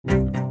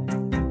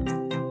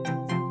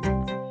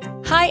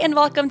Hi, and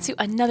welcome to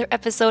another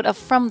episode of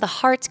From the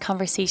Heart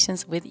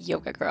Conversations with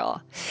Yoga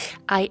Girl.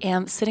 I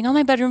am sitting on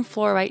my bedroom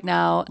floor right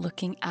now,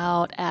 looking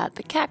out at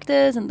the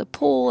cactus and the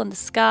pool and the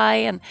sky,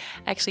 and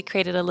I actually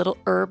created a little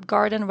herb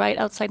garden right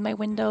outside my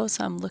window,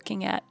 so I'm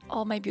looking at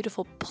all my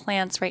beautiful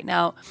plants right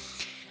now.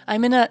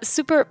 I'm in a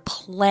super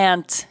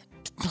plant-based,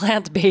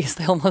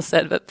 I almost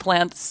said, but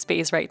plant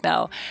space right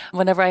now.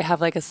 Whenever I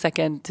have like a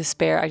second to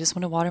spare, I just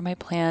want to water my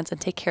plants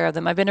and take care of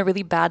them. I've been a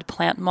really bad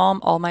plant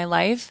mom all my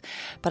life,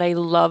 but I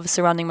love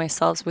surrounding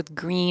myself with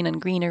green and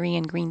greenery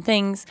and green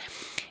things.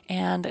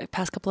 And the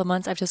past couple of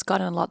months, I've just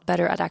gotten a lot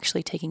better at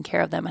actually taking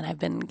care of them. And I've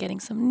been getting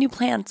some new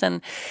plants,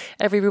 and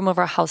every room of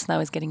our house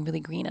now is getting really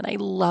green. And I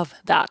love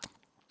that.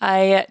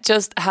 I've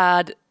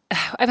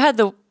had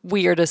the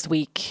weirdest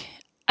week.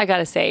 I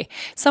gotta say,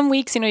 some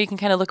weeks, you can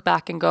kind of look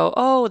back and go,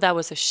 oh, that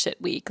was a shit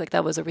week. Like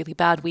that was a really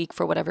bad week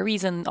for whatever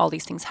reason. All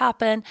these things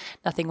happened.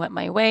 Nothing went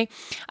my way.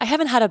 I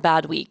haven't had a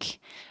bad week.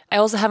 I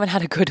also haven't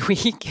had a good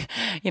week,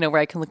 where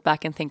I can look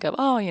back and think of,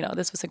 oh,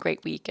 this was a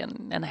great week.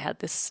 And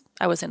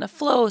I was in a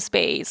flow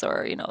space,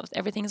 or,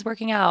 everything's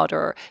working out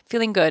or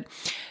feeling good.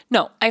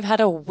 No, I've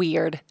had a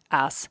weird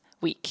ass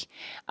week.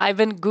 I've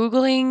been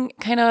Googling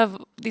kind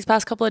of these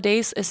past couple of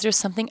days, is there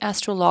something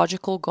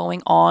astrological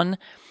going on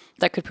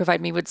that could provide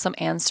me with some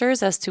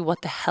answers as to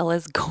what the hell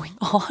is going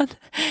on?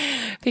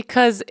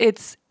 Because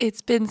it's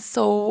been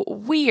so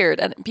weird,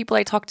 and people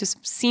I talk to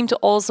seem to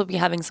also be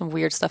having some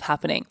weird stuff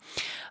happening.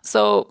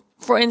 So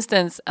for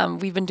instance,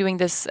 we've been doing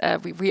this,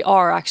 we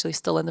are actually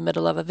still in the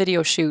middle of a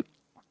video shoot,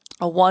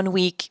 a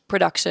 1-week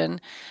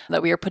production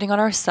that we are putting on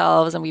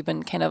ourselves. And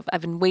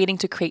I've been waiting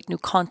to create new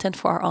content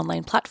for our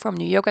online platform,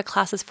 new yoga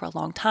classes, for a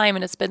long time.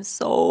 And it's been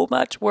so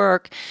much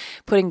work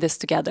putting this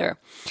together.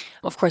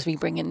 Of course, we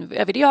bring in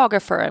a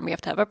videographer, and we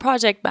have to have a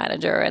project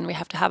manager, and we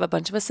have to have a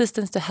bunch of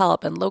assistants to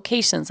help, and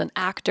locations and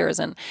actors.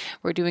 And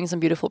we're doing some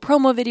beautiful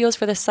promo videos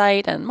for the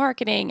site and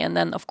marketing. And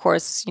then, of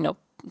course,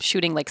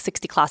 shooting like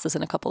 60 classes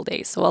in a couple of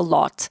days. So a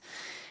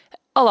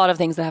lot of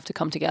things that have to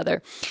come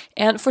together.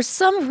 And for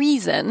some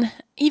reason,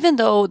 even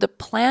though the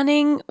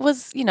planning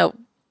was,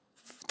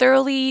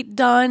 thoroughly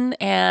done,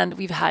 and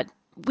we've had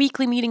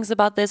weekly meetings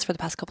about this for the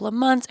past couple of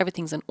months,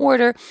 everything's in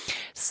order.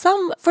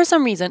 For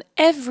some reason,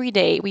 every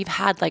day we've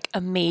had like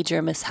a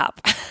major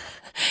mishap.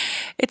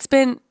 It's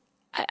been,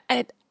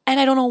 and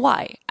I don't know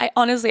why.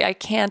 I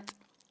can't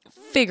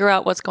figure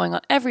out what's going on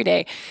every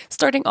day.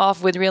 Starting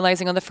off with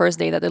realizing on the first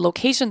day that the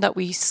location that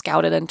we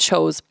scouted and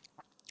chose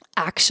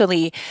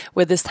actually,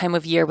 with this time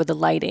of year with the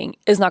lighting,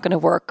 is not going to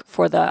work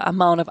for the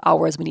amount of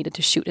hours we needed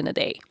to shoot in a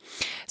day.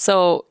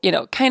 So,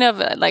 kind of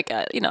like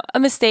a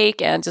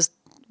mistake, and just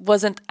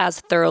wasn't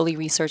as thoroughly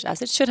researched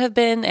as it should have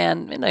been.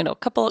 And, a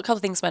couple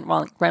of things went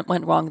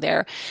wrong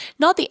there.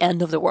 Not the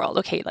end of the world.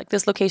 Okay, like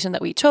this location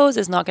that we chose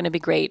is not going to be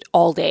great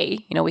all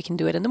day. We can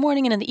do it in the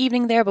morning and in the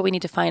evening there, but we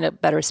need to find a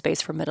better space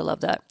for middle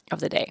of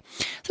the day.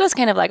 So that's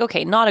kind of like,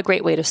 okay, not a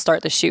great way to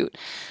start the shoot.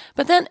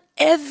 But then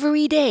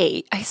every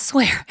day, I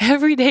swear,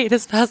 every day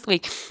this past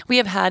week, we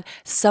have had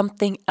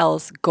something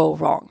else go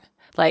wrong.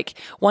 Like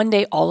one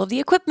day, all of the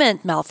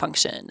equipment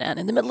malfunctioned, and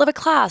in the middle of a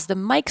class, the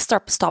mic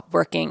stopped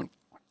working.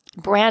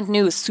 Brand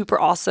new,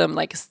 super awesome,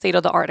 like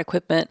state-of-the-art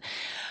equipment.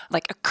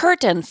 Like a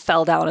curtain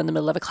fell down in the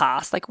middle of a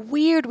class. Like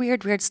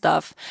weird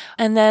stuff.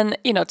 And then,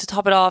 to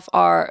top it off,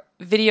 our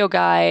video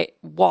guy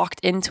walked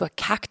into a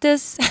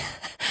cactus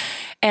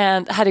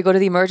and had to go to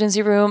the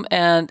emergency room,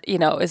 and,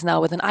 is now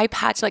with an eye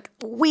patch. Like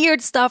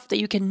weird stuff that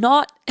we could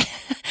not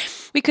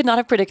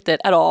have predicted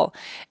at all.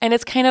 And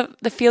it's kind of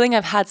the feeling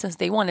I've had since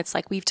day one. It's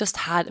like we've just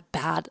had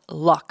bad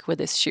luck with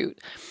this shoot.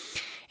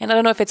 And I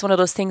don't know if it's one of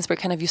those things where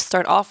kind of you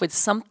start off with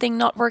something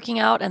not working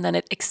out, and then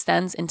it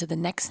extends into the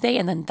next day,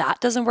 and then that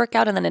doesn't work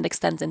out, and then it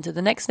extends into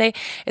the next day.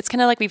 It's kind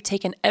of like we've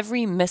taken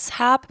every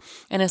mishap,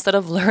 and instead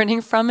of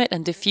learning from it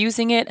and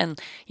diffusing it and,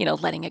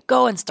 letting it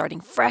go and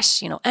starting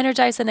fresh,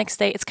 energized the next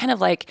day, it's kind of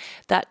like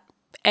that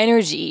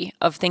energy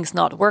of things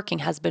not working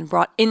has been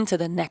brought into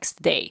the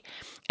next day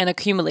and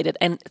accumulated,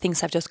 and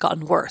things have just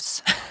gotten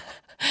worse.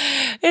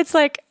 It's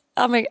like,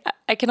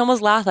 I can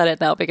almost laugh at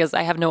it now because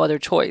I have no other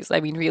choice.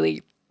 I mean,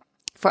 really,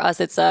 for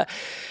us, it's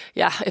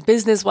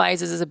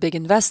business-wise, this is a big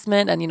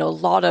investment, and, a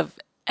lot of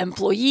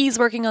employees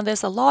working on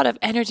this, a lot of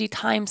energy,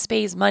 time,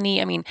 space, money.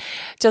 I mean,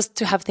 just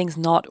to have things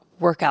not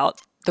work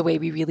out the way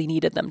we really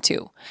needed them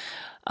to.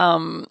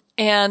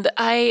 And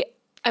I've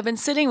been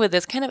sitting with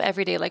this kind of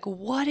every day, like,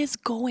 what is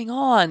going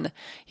on?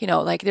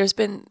 Like there's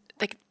been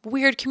like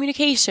weird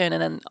communication,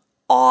 and then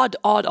odd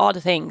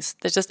things.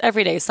 There's just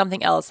every day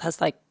something else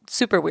has like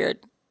super weird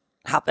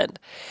happened.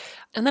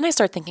 And then I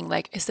start thinking,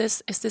 like, is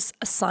this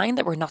a sign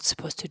that we're not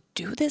supposed to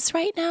do this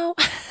right now?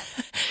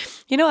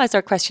 I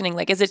start questioning,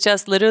 like, is it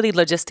just literally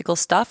logistical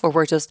stuff, or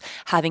we're just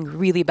having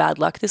really bad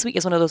luck this week?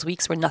 Is one of those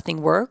weeks where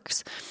nothing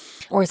works?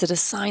 Or is it a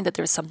sign that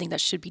there's something that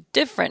should be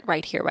different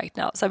right here, right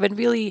now? So I've been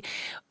really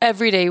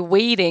every day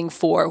waiting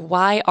for,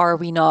 why are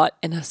we not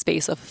in a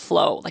space of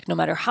flow? Like no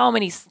matter how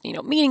many,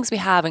 meetings we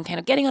have, and kind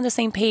of getting on the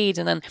same page,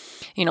 and then,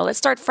 let's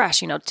start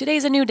fresh.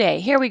 Today's a new day.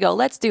 Here we go.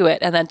 Let's do it.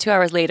 And then 2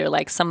 hours later,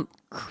 like some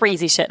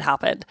crazy shit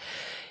happened.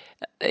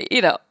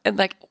 and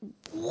like,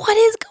 what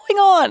is going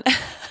on?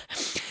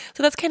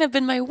 So that's kind of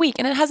been my week.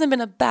 And it hasn't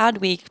been a bad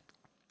week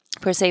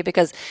per se,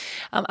 because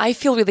I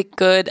feel really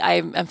good.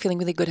 I'm feeling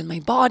really good in my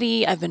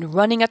body. I've been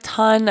running a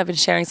ton. I've been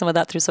sharing some of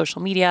that through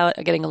social media,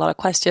 getting a lot of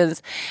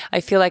questions.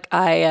 I feel like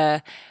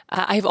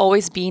I've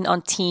always been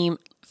on team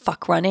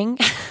fuck running.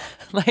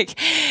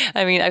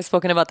 I've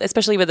spoken about,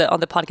 especially on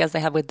the podcast I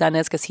have with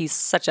Dennis, because he's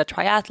such a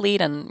triathlete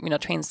and,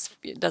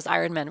 does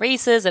Ironman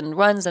races and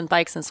runs and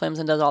bikes and swims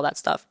and does all that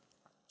stuff.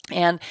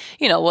 And,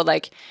 will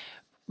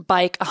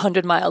bike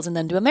 100 miles and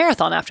then do a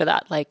marathon after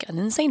that, like an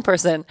insane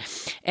person.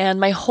 And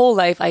my whole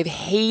life, I've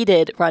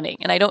hated running.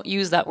 And I don't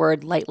use that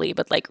word lightly,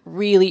 but like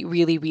really,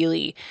 really,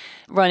 really,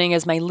 running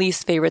is my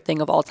least favorite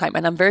thing of all time.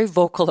 And I'm very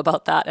vocal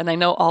about that. And I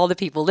know all the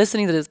people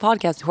listening to this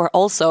podcast who are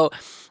also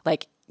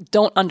like,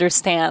 don't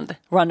understand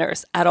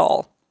runners at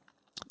all.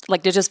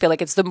 Like, they just feel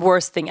like it's the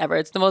worst thing ever.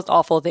 It's the most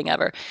awful thing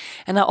ever.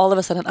 And now all of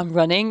a sudden I'm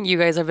running. You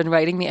guys have been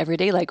writing me every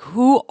day. Like,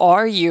 who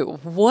are you?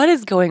 What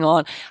is going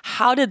on?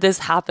 How did this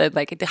happen?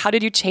 Like, how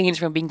did you change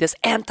from being this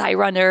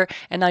anti-runner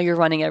and now you're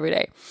running every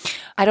day?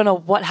 I don't know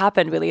what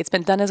happened really. It's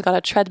been done. He's got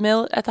a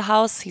treadmill at the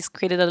house. He's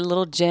created a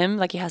little gym.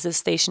 Like, he has his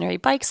stationary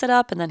bike set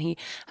up and then he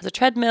has a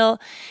treadmill.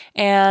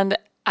 And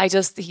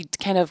he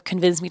kind of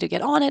convinced me to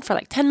get on it for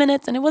like 10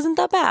 minutes and it wasn't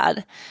that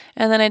bad.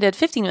 And then I did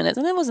 15 minutes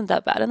and it wasn't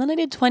that bad. And then I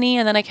did 20.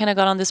 And then I kind of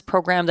got on this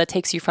program that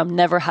takes you from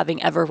never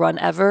having ever run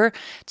ever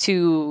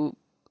to,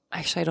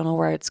 actually, I don't know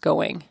where it's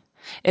going.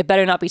 It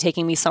better not be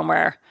taking me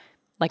somewhere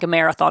like a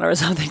marathon or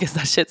something, because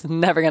that shit's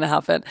never going to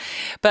happen.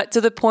 But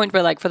to the point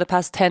where, like, for the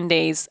past 10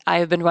 days,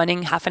 I've been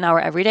running half an hour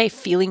every day,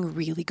 feeling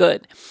really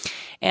good.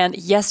 And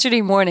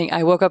yesterday morning,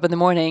 I woke up in the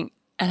morning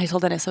and I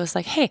told Dennis, I was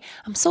like, hey,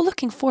 I'm so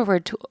looking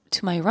forward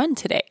to my run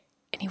today.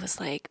 And he was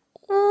like,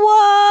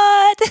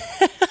 what?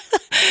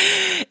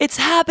 It's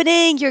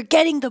happening. You're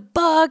getting the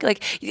bug.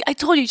 Like, I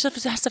told you, you just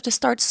have to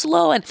start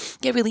slow and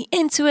get really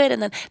into it.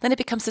 And then it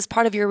becomes this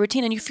part of your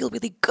routine and you feel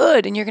really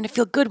good and you're going to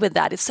feel good with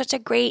that. It's such a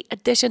great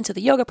addition to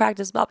the yoga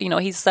practice.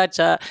 He's such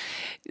a,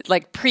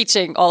 like,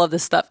 preaching all of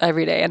this stuff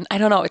every day. And I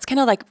don't know, it's kind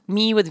of like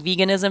me with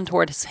veganism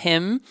towards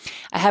him.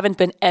 I haven't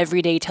been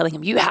every day telling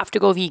him, you have to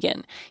go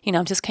vegan.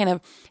 I'm just kind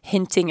of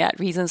hinting at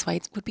reasons why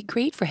it would be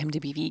great for him to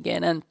be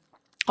vegan and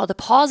all the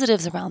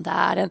positives around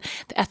that and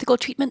the ethical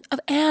treatment of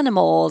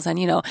animals and,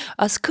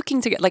 us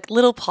cooking together, like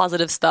little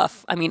positive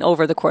stuff,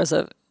 over the course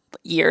of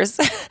years.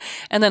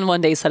 And then one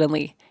day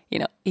suddenly,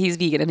 he's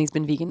vegan and he's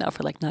been vegan now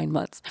for like 9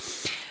 months.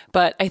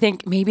 But I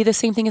think maybe the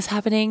same thing is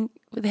happening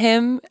with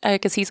him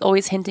because he's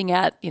always hinting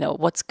at,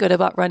 what's good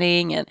about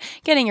running and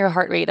getting your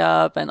heart rate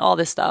up and all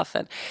this stuff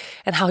and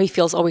how he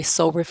feels always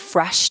so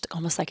refreshed,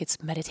 almost like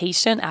it's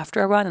meditation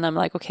after a run. And I'm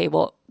like, okay,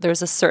 well,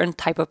 there's a certain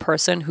type of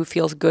person who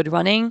feels good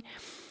running.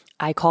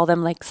 I call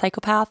them like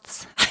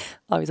psychopaths.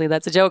 Obviously,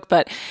 that's a joke.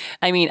 But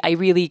I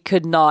really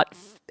could not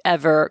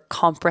ever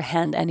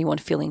comprehend anyone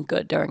feeling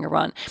good during a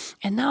run.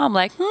 And now I'm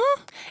like,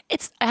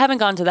 I haven't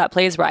gone to that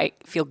place where I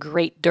feel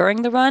great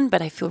during the run,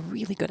 but I feel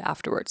really good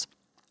afterwards.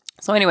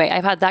 So anyway,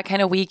 I've had that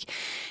kind of week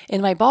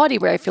in my body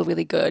where I feel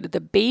really good.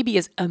 The baby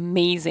is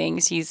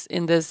amazing. She's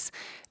in this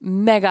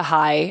mega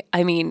high.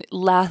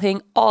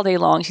 Laughing all day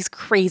long. She's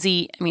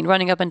crazy.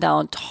 Running up and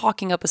down,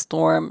 talking up a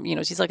storm.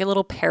 She's like a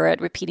little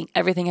parrot, repeating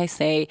everything I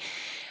say.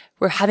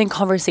 We're having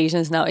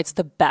conversations now. It's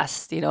the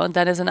best, and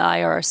Dennis and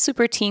I are a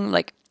super team.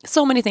 Like,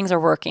 so many things are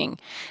working.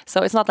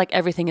 So it's not like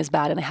everything is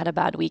bad and I had a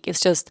bad week.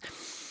 It's just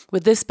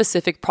with this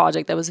specific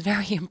project that was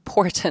very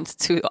important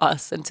to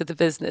us and to the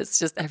business,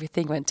 just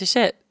everything went to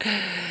shit.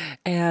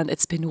 And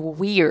it's been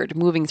weird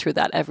moving through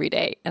that every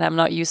day. And I'm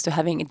not used to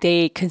having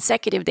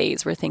consecutive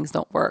days where things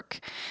don't work.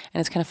 And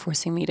it's kind of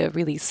forcing me to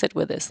really sit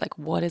with this. Like,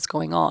 what is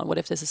going on? What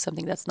if this is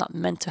something that's not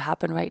meant to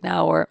happen right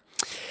now? Or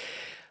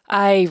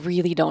I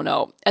really don't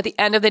know. At the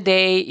end of the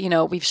day,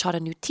 we've shot a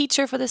new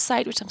teacher for this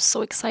site, which I'm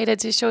so excited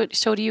to show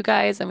to you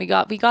guys. And we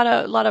got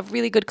a lot of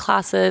really good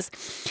classes,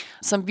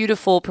 some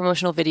beautiful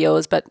promotional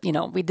videos, but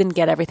we didn't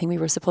get everything we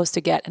were supposed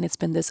to get. And it's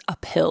been this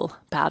uphill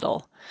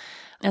battle.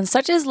 And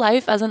such is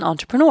life as an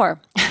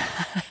entrepreneur.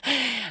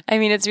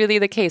 It's really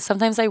the case.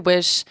 Sometimes I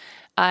wish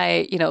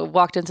I,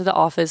 walked into the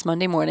office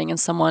Monday morning and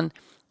someone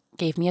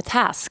gave me a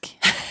task.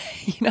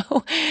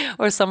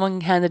 Or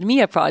someone handed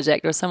me a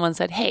project or someone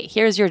said, hey,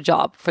 here's your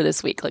job for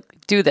this week. Like,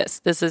 do this.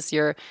 This is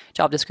your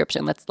job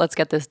description. Let's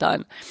get this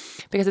done.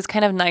 Because it's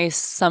kind of nice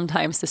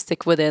sometimes to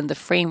stick within the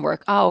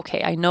framework. Oh,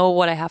 okay, I know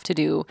what I have to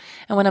do.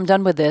 And when I'm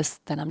done with this,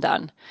 then I'm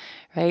done,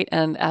 right?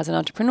 And as an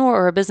entrepreneur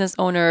or a business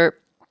owner,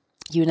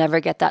 you never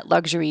get that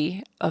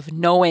luxury of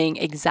knowing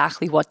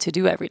exactly what to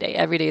do every day.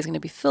 Every day is going to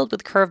be filled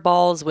with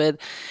curveballs, with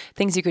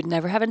things you could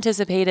never have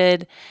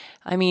anticipated.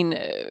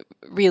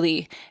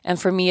 Really.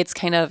 And for me, it's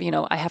kind of,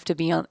 I have to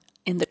be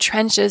in the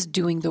trenches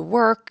doing the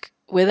work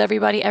with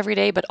everybody every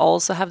day, but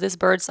also have this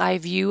bird's eye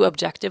view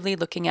objectively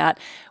looking at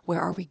where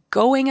are we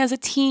going as a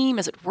team?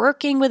 Is it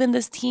working within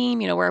this team?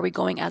 Where are we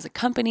going as a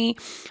company?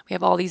 We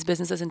have all these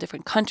businesses in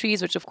different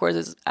countries, which of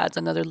course adds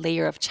another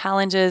layer of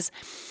challenges.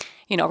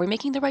 Are we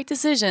making the right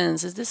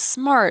decisions? Is this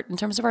smart in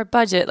terms of our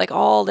budget? Like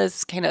all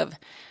this kind of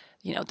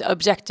the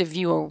objective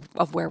view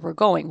of where we're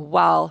going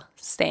while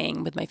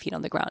staying with my feet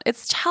on the ground.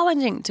 It's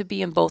challenging to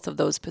be in both of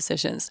those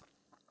positions.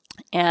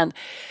 And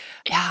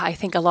yeah, I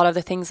think a lot of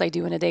the things I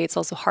do in a day, it's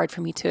also hard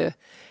for me to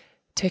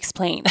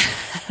explain.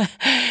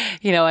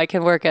 I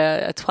can work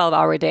a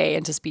 12-hour day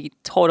and just be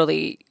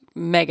totally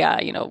mega,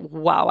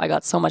 wow, I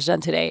got so much done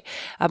today,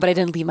 but I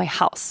didn't leave my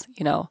house,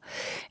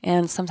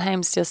 and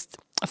sometimes just,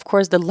 of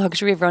course, the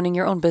luxury of running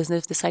your own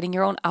business, deciding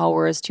your own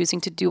hours, choosing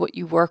to do what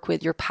you work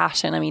with, your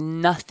passion. I mean,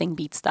 nothing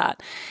beats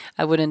that.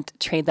 I wouldn't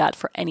trade that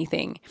for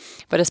anything.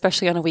 But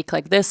especially on a week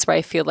like this, where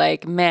I feel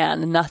like,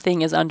 man,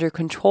 nothing is under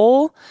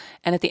control.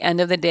 And at the end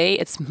of the day,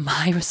 it's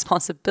my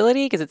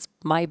responsibility because it's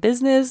my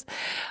business.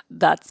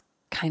 That's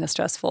kind of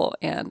stressful.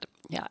 And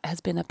yeah, it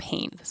has been a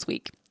pain this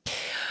week.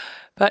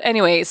 But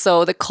anyway,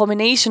 so the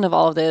culmination of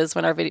all of this,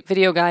 when our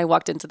video guy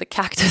walked into the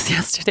cactus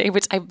yesterday,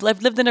 which I've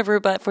lived in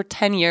Aruba for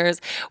 10 years.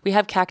 We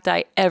have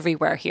cacti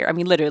everywhere here. I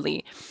mean,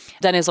 literally.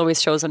 Dennis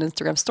always shows on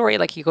Instagram story,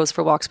 like he goes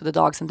for walks with the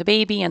dogs and the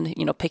baby and,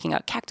 picking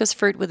out cactus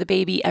fruit with the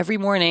baby every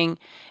morning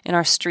in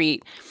our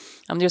street.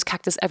 There's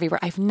cactus everywhere.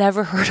 I've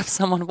never heard of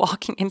someone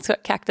walking into a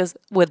cactus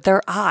with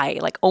their eye,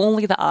 like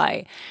only the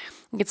eye.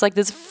 It's like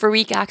this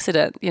freak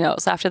accident,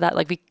 So after that,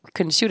 like we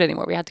couldn't shoot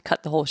anymore. We had to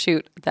cut the whole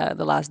shoot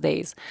the last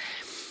days.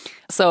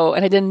 So,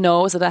 and I didn't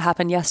know, so that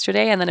happened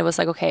yesterday. And then it was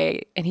like,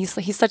 okay. And he's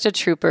such a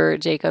trooper,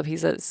 Jacob.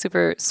 He's a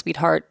super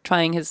sweetheart,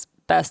 trying his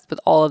best with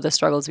all of the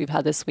struggles we've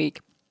had this week.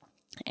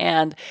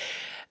 And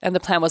the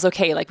plan was,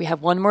 okay, like we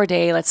have one more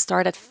day. Let's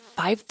start at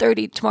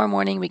 5:30 tomorrow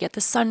morning. We get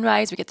the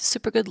sunrise. We get the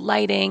super good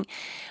lighting.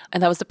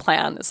 And that was the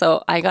plan.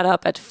 So I got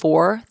up at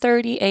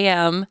 4:30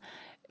 a.m.,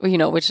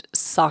 which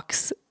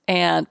sucks,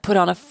 and put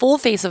on a full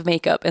face of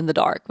makeup in the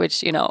dark,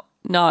 which,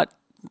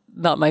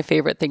 not my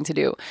favorite thing to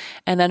do.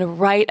 And then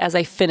right as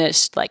I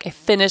finished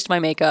my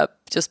makeup,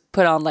 just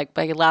put on like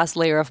my last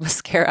layer of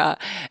mascara.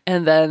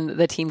 And then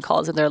the team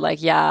calls and they're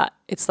like, yeah,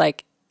 it's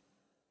like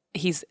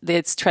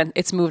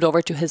it's moved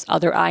over to his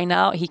other eye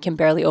now. He can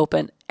barely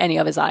open any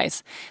of his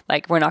eyes.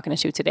 Like, we're not going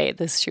to shoot today.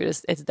 This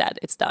shoot it's dead.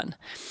 It's done.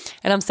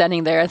 And I'm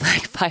standing there at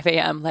like 5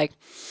 a.m. like,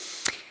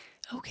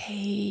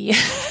 okay,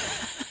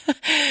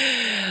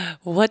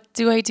 what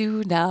do I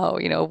do now?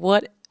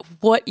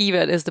 What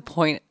even is the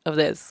point of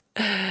this?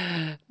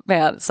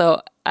 Man,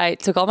 so I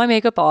took all my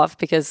makeup off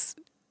because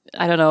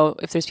I don't know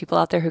if there's people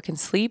out there who can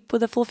sleep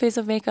with a full face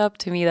of makeup.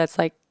 To me, that's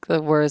like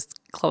the worst,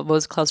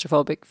 most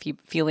claustrophobic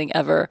feeling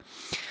ever.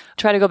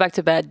 Tried to go back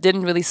to bed,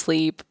 didn't really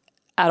sleep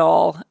at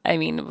all. I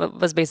mean,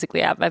 was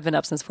basically, I've been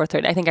up since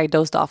 4:30. I think I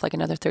dozed off like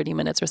another 30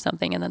 minutes or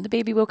something. And then the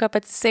baby woke up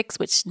at 6,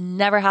 which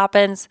never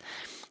happens.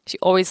 She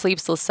always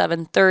sleeps till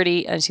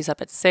 7:30 and she's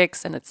up at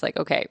 6. And it's like,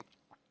 okay.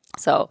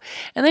 So,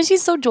 and then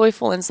she's so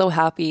joyful and so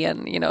happy.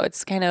 And,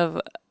 it's kind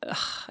of,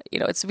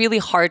 it's really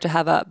hard to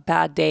have a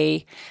bad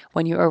day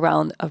when you're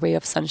around a ray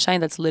of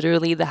sunshine. That's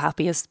literally the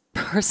happiest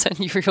person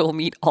you'll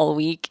meet all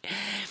week.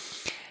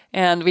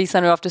 And we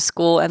sent her off to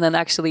school. And then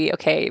actually,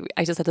 okay,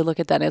 I just had to look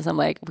at Dennis. I'm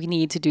like, we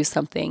need to do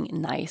something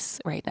nice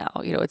right now.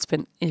 It's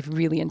been a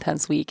really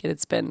intense week and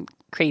it's been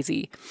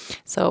crazy.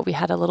 So we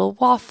had a little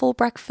waffle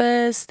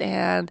breakfast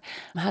and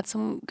had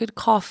some good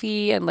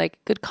coffee and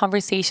like good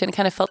conversation. It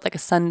kind of felt like a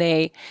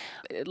Sunday,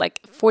 like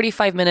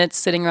 45 minutes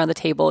sitting around the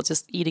table,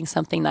 just eating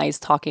something nice,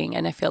 talking.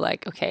 And I feel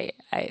like, okay,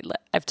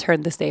 I've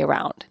turned this day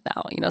around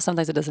now.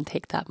 Sometimes it doesn't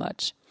take that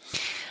much.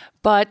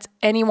 But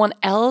anyone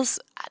else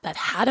that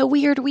had a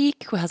weird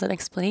week who has an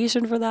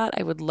explanation for that,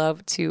 I would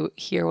love to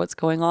hear what's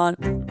going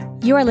on.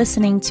 You are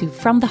listening to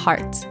From the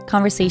Heart,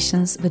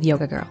 Conversations with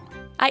Yoga Girl.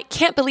 I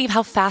can't believe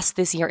how fast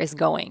this year is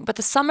going, but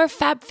the summer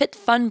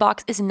FabFitFun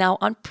box is now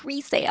on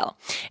pre-sale.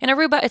 In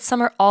Aruba, it's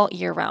summer all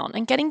year round,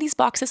 and getting these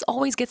boxes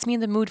always gets me in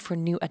the mood for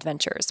new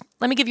adventures.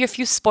 Let me give you a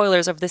few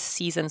spoilers of this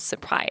season's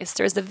surprise.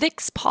 There's the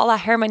Vicks Paula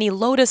Hermione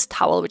Lotus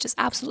Towel, which is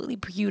absolutely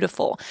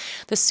beautiful.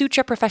 The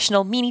Sutra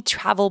Professional Mini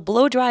Travel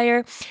Blow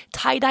Dryer,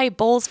 tie-dye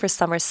bowls for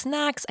summer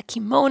snacks, a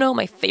kimono,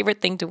 my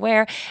favorite thing to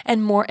wear,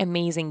 and more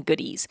amazing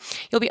goodies.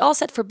 You'll be all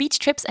set for beach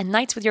trips and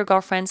nights with your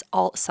girlfriends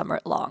all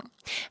summer long.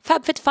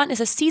 FabFitFun is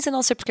a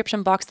seasonal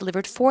subscription box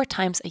delivered 4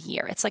 times a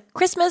year. It's like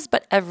Christmas,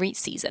 but every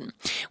season.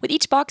 With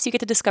each box, you get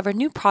to discover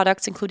new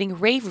products, including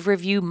rave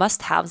review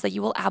must-haves that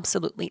you will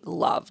absolutely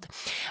love.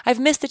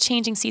 I've missed the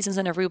changing seasons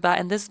in Aruba,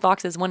 and this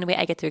box is one way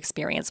I get to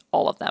experience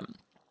all of them.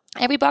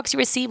 Every box you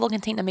receive will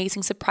contain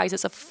amazing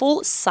surprises of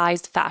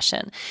full-sized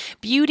fashion,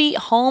 beauty,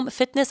 home,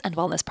 fitness, and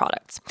wellness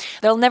products.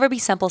 There'll never be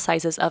sample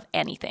sizes of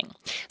anything.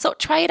 So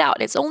try it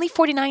out. It's only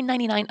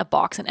 $49.99 a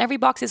box, and every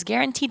box is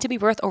guaranteed to be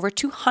worth over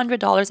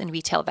 $200 in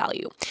retail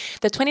value.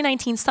 The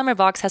 2019 summer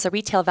box has a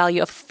retail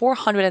value of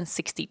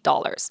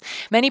 $460.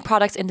 Many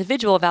products'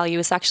 individual value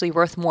is actually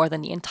worth more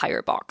than the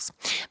entire box.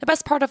 The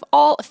best part of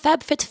all,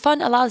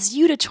 FabFitFun allows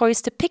you the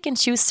choice to pick and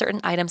choose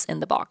certain items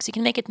in the box. You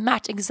can make it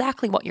match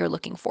exactly what you're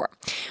looking for.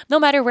 No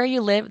matter where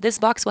you live, this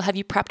box will have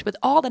you prepped with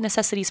all the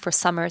necessities for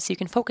summer so you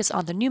can focus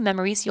on the new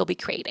memories you'll be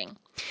creating.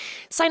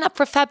 Sign up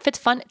for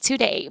FabFitFun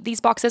today.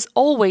 These boxes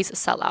always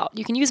sell out.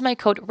 You can use my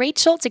code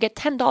Rachel to get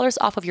 $10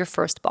 off of your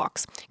first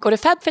box. Go to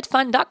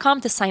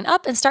fabfitfun.com to sign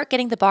up and start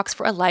getting the box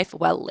for a life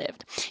well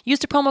lived. Use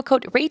the promo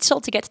code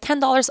Rachel to get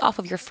 $10 off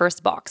of your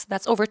first box.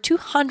 That's over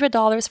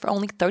 $200 for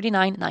only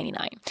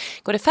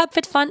 $39.99. Go to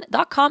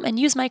fabfitfun.com and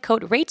use my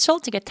code Rachel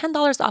to get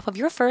 $10 off of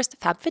your first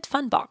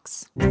FabFitFun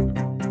box.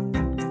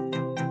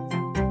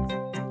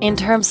 In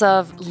terms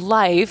of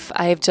life,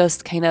 I've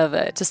just kind of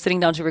just sitting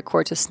down to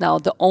record just now.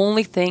 The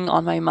only thing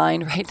on my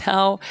mind right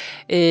now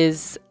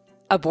is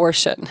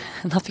abortion.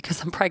 Not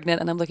because I'm pregnant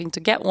and I'm looking to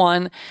get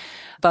one,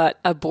 but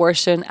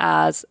abortion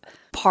as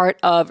part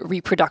of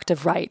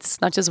reproductive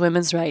rights, not just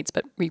women's rights,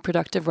 but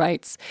reproductive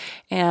rights.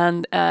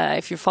 And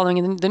if you're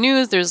following the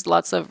news, there's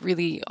lots of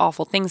really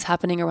awful things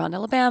happening around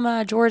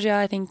Alabama, Georgia,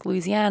 I think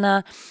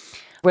Louisiana,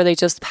 where they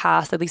just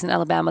passed, at least in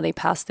Alabama, they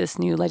passed this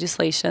new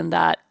legislation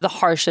that the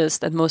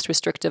harshest and most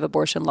restrictive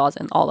abortion laws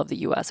in all of the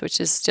US,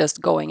 which is just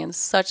going in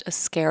such a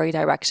scary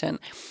direction.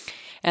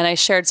 And I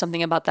shared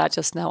something about that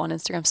just now on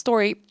Instagram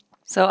story.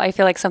 So I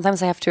feel like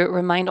sometimes I have to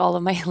remind all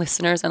of my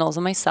listeners and also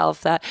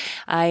myself that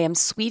I am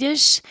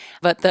Swedish,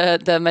 but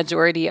the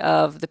majority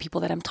of the people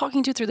that I'm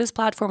talking to through this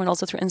platform and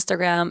also through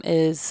Instagram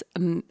is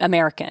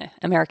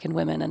American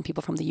women and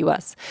people from the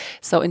US.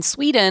 So in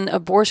Sweden,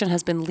 abortion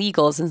has been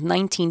legal since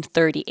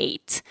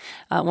 1938,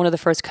 one of the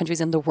first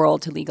countries in the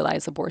world to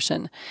legalize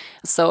abortion.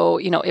 So,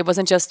 it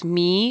wasn't just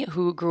me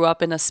who grew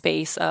up in a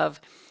space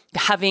of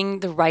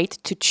having the right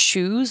to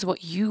choose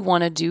what you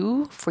want to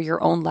do for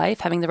your own life,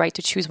 having the right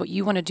to choose what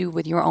you want to do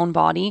with your own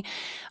body.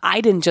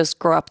 I didn't just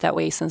grow up that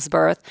way since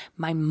birth.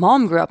 My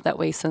mom grew up that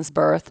way since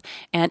birth.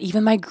 And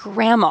even my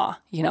grandma,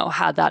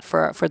 had that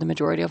for the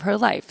majority of her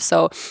life.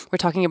 So we're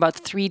talking about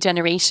 3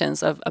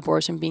 generations of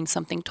abortion being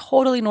something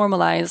totally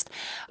normalized,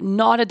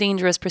 not a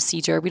dangerous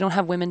procedure. We don't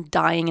have women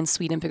dying in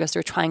Sweden because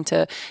they're trying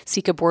to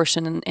seek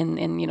abortion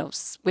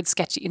in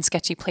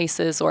sketchy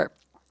places, or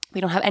we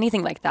don't have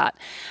anything like that.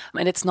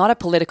 And it's not a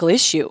political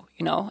issue,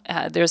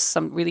 There's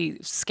some really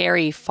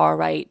scary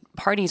far-right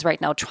parties right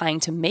now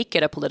trying to make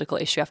it a political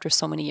issue after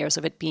so many years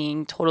of it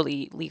being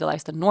totally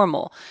legalized and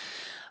normal.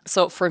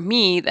 So for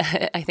me,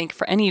 I think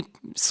for any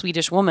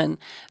Swedish woman,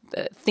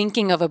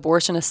 thinking of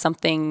abortion as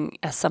something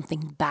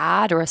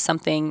bad or as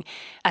something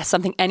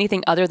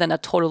anything other than a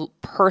total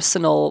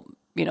personal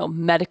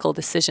medical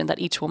decision that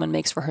each woman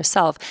makes for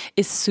herself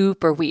is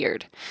super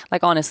weird.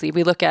 Like, honestly,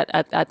 we look at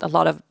a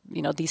lot of,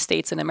 these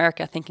states in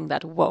America thinking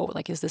that, whoa,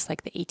 like, is this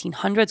like the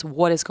 1800s?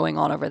 What is going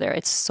on over there?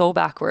 It's so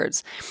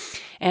backwards.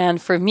 And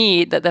for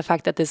me, the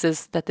fact that this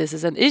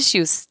is an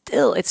issue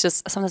still, it's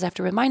just sometimes I have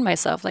to remind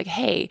myself, like,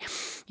 hey,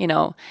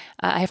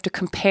 I have to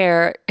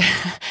compare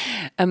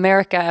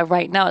America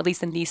right now, at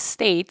least in these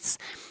states,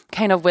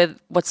 kind of with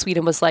what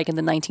Sweden was like in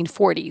the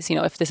 1940s.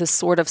 If this is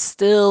sort of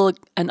still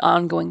an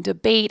ongoing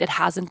debate, it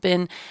hasn't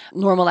been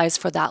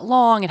normalized for that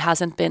long, it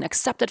hasn't been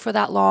accepted for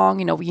that long,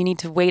 you need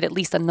to wait at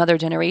least another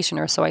generation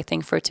or so, I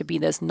think, for it to be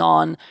this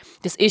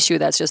issue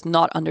that's just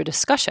not under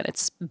discussion.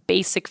 It's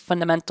basic,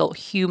 fundamental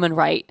human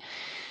right.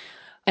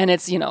 And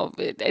it's,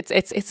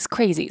 it's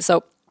crazy.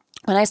 So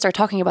when I start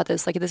talking about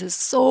this, like, this is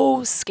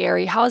so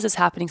scary. How is this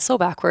happening so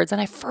backwards?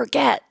 And I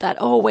forget that,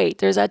 oh, wait,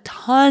 there's a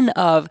ton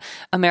of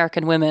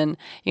American women,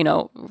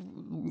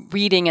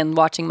 reading and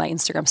watching my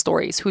Instagram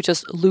stories who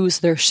just lose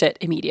their shit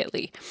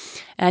immediately.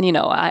 And,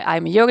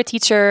 I'm a yoga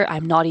teacher.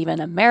 I'm not even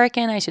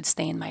American. I should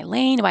stay in my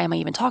lane. Why am I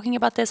even talking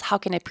about this? How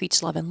can I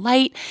preach love and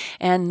light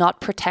and not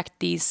protect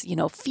these,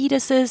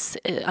 fetuses,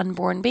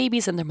 unborn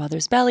babies in their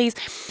mother's bellies?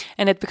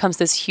 And it becomes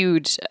this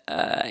huge,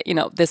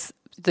 this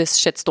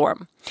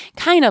shitstorm,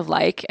 kind of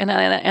like, and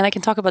I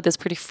can talk about this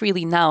pretty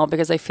freely now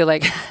because I feel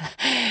like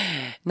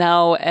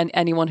now, and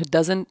anyone who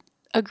doesn't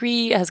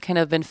agree has kind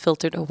of been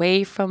filtered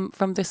away from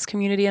this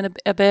community in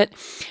a bit.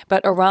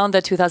 But around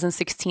the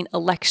 2016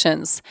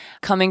 elections,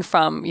 coming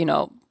from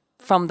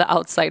from the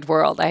outside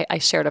world, I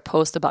shared a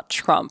post about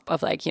Trump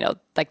of like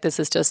this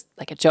is just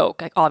like a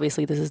joke. Like,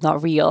 obviously this is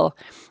not real.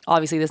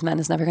 Obviously this man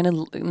is never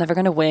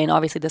gonna win.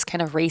 Obviously this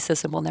kind of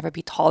racism will never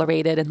be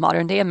tolerated in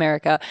modern day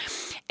America.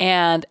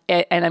 And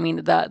I mean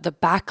the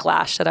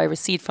backlash that I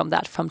received from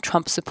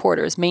Trump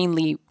supporters,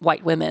 mainly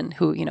white women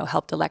who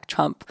helped elect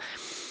Trump,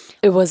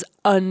 it was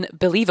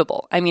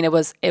unbelievable. I mean, I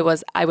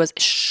was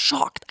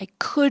shocked. I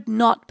could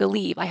not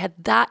believe I had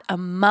that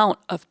amount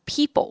of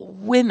people,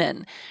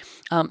 women,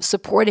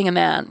 supporting a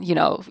man,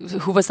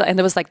 who was, and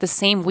it was like the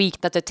same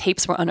week that the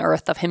tapes were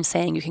unearthed of him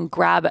saying you can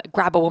grab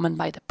a woman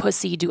by the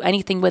pussy, do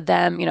anything with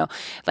them,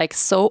 like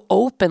so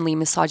openly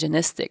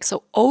misogynistic,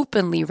 so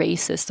openly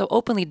racist, so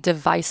openly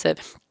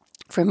divisive.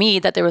 For me,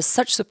 that there was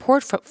such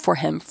support for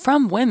him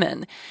from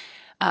women,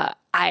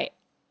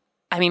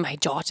 I mean, my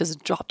jaw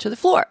just dropped to the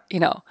floor,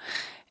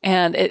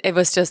 And it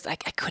was just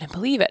like, I couldn't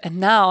believe it. And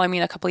now, I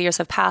mean, a couple of years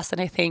have passed,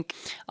 and I think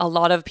a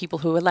lot of people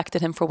who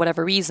elected him for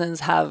whatever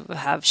reasons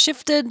have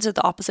shifted to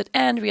the opposite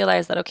end,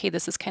 realized that, okay,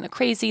 this is kind of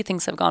crazy.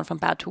 Things have gone from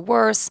bad to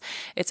worse.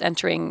 It's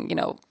entering,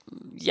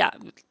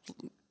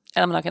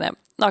 I'm not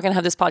gonna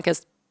have this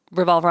podcast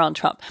revolve around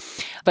Trump.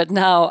 But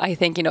now I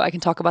think, I can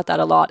talk about that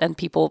a lot, and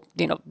people,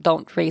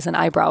 don't raise an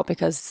eyebrow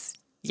because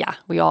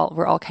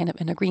we're all kind of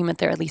in agreement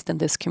there, at least in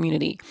this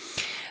community.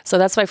 So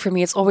that's why for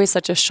me, it's always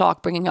such a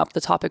shock bringing up the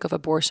topic of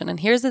abortion. And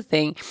here's the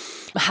thing,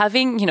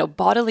 having,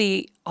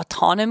 bodily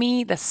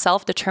autonomy, the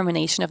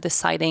self-determination of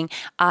deciding,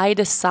 I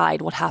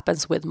decide what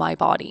happens with my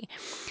body.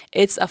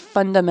 It's a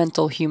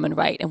fundamental human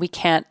right, and we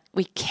can't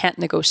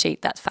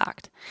negotiate that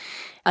fact.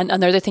 And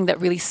another thing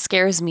that really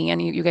scares me, and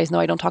you guys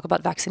know I don't talk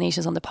about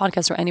vaccinations on the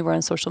podcast or anywhere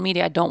on social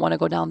media. I don't want to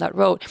go down that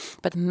road.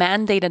 But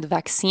mandated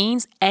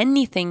vaccines,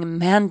 anything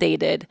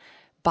mandated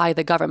by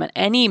the government,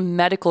 any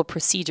medical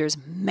procedures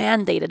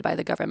mandated by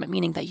the government,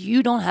 meaning that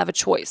you don't have a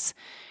choice,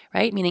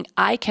 right? Meaning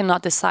I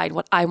cannot decide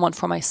what I want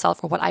for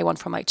myself or what I want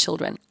for my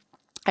children.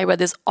 I read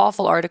this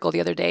awful article the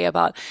other day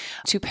about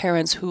two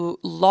parents who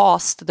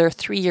lost their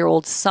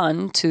 3-year-old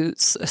son to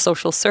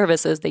social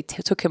services. They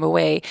took him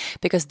away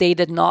because they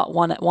did not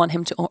want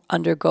him to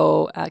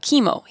undergo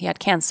chemo. He had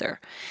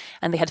cancer.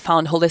 And they had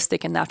found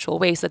holistic and natural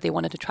ways that they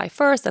wanted to try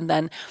first. And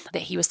then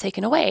he was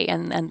taken away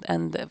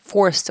and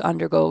forced to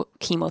undergo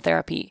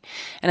chemotherapy.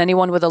 And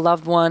anyone with a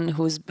loved one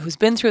who's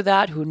been through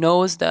that, who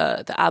knows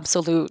the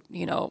absolute,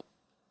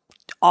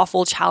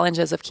 awful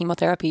challenges of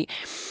chemotherapy,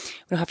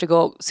 we don't have to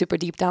go super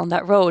deep down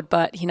that road,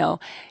 but,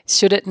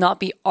 should it not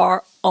be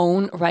our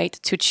own right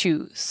to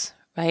choose,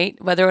 right?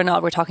 Whether or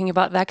not we're talking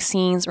about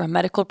vaccines or a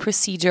medical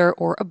procedure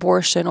or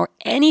abortion or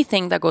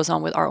anything that goes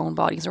on with our own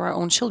bodies or our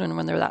own children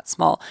when they're that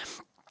small.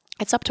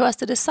 It's up to us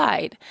to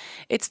decide.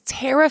 It's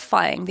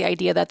terrifying, the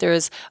idea that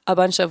there's a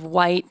bunch of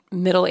white,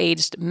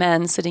 middle-aged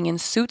men sitting in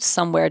suits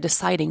somewhere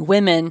deciding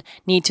women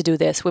need to do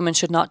this, women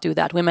should not do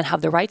that, women have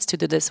the rights to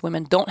do this,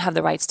 women don't have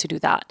the rights to do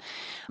that,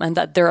 and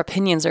that their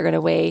opinions are going to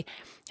weigh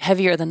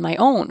heavier than my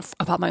own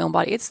about my own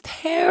body. It's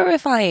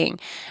terrifying.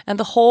 And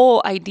the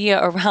whole idea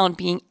around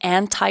being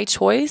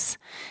anti-choice.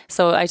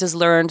 So I just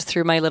learned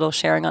through my little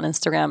sharing on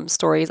Instagram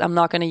stories, I'm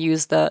not going to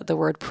use the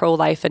word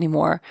pro-life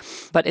anymore,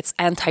 but it's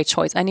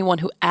anti-choice. Anyone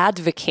who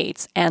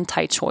advocates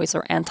anti-choice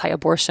or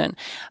anti-abortion,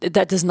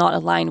 that does not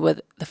align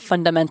with the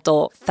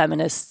fundamental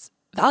feminist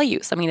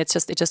values. I mean, it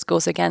just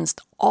goes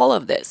against all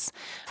of this.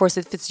 Of course,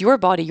 if it's your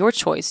body, your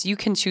choice, you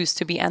can choose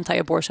to be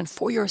anti-abortion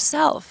for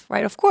yourself,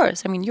 right? Of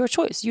course. I mean, your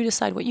choice. You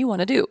decide what you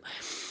want to do.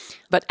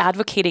 But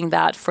advocating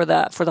that for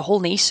the whole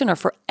nation or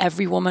for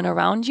every woman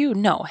around you,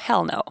 no,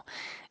 hell no.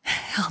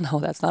 Hell no,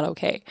 that's not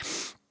okay.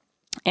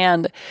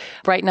 And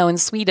right now in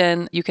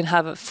Sweden, you can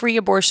have free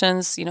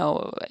abortions,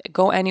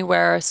 go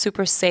anywhere,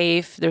 super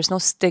safe. There's no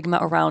stigma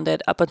around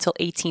it up until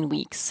 18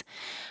 weeks.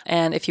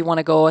 And if you want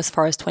to go as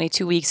far as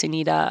 22 weeks, you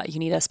need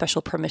a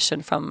special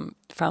permission from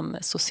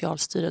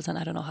Socialstyrelsen.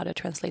 I don't know how to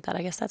translate that.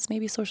 I guess that's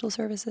maybe social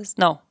services.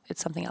 No,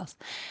 it's something else.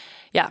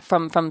 Yeah,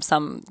 from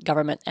some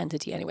government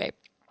entity anyway.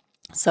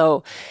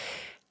 So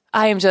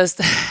I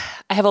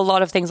have a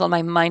lot of things on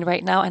my mind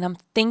right now, and I'm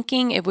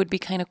thinking it would be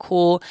kind of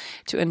cool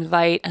to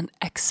invite an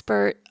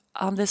expert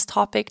on this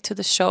topic to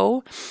the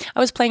show. I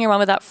was playing around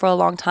with that for a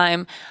long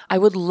time. I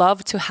would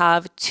love to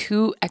have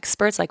 2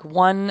 experts, like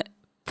one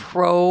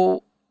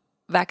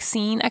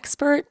pro-vaccine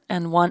expert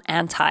and one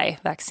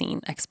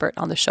anti-vaccine expert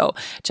on the show,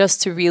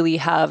 just to really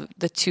have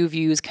the 2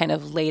 views kind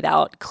of laid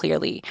out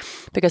clearly,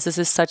 because this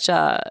is such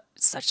a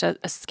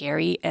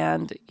scary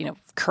and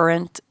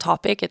current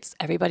topic.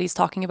 Everybody's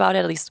talking about it,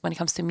 at least when it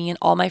comes to me and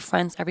all my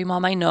friends, every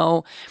mom I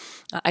know.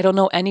 I don't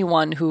know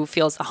anyone who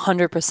feels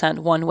 100%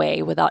 one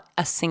way without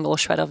a single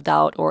shred of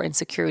doubt or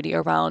insecurity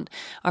around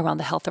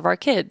the health of our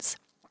kids.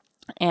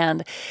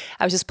 And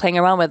I was just playing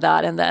around with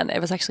that, and then it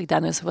was actually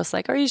Dennis who was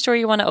like, "Are you sure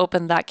you want to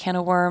open that can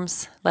of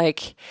worms?"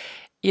 Like,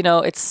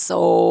 it's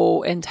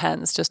so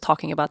intense just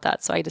talking about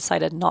that. So I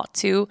decided not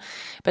to.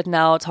 But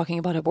now talking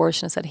about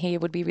abortion, I said, hey,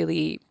 it would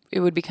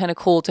be kind of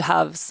cool to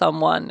have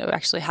someone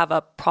actually have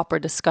a proper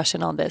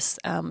discussion on this,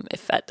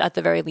 if at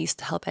the very least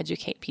to help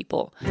educate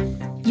people.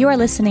 You are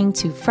listening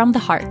to From the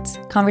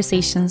Heart,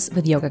 Conversations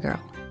with Yoga Girl.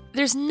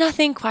 There's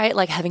nothing quite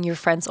like having your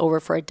friends over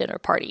for a dinner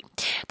party.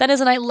 Dennis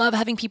and I love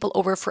having people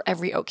over for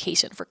every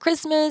occasion. For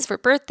Christmas, for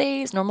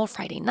birthdays, normal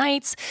Friday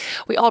nights.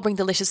 We all bring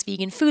delicious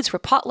vegan foods for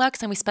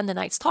potlucks, and we spend the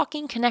nights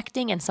talking,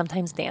 connecting, and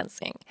sometimes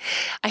dancing.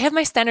 I have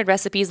my standard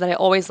recipes that I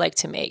always like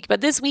to make, but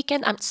this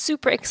weekend I'm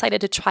super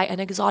excited to try an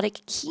exotic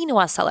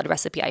quinoa salad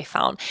recipe I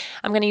found.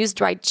 I'm going to use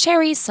dried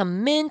cherries,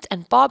 some mint,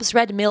 and Bob's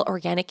Red Mill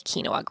organic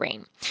quinoa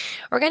grain.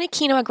 Organic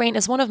quinoa grain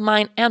is one of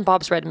mine and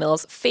Bob's Red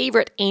Mill's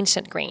favorite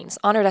ancient grains,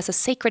 honored as a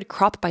sacred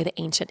crop by the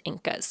ancient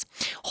Incas.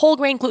 Whole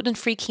grain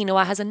gluten-free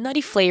quinoa has a nutty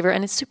flavor,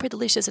 and it's super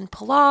delicious in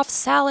pilaf,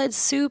 salads,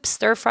 soups,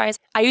 stir fries.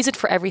 I use it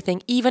for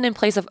everything, even in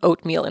place of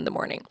oatmeal in the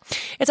morning.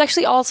 It's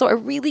actually also a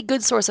really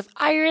good source of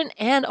iron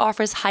and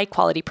offers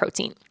high-quality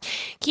protein.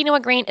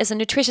 Quinoa grain is a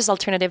nutritious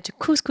alternative to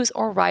couscous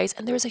or rice,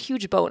 and there's a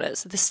huge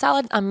bonus. The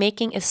salad I'm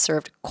making is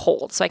served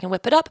cold, so I can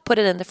whip it up, put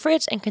it in the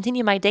fridge, and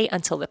continue my day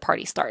until the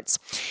party starts.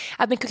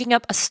 I've been cooking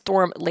up a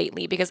storm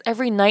lately because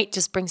every night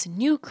just brings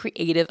new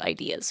creative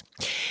ideas.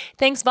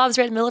 Thanks Thanks, Bob's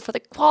Red Mill, for the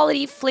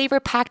quality,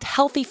 flavor-packed,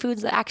 healthy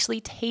foods that actually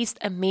taste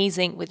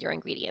amazing with your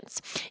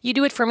ingredients. You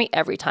do it for me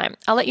every time.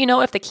 I'll let you know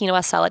if the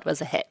quinoa salad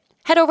was a hit.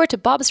 Head over to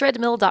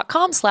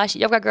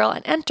bobsredmill.com/yogagirl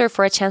and enter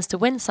for a chance to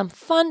win some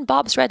fun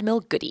Bob's Red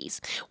Mill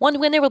goodies. One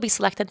winner will be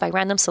selected by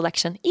random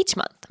selection each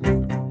month.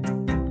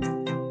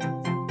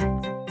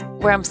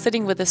 Where I'm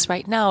sitting with this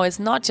right now is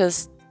not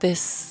just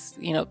this,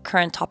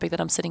 current topic that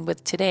I'm sitting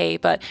with today,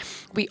 but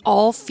we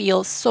all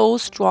feel so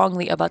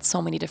strongly about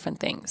so many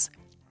different things.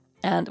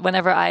 And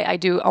whenever I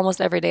do,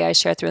 almost every day I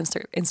share through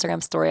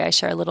Instagram story, I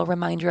share a little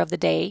reminder of the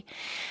day.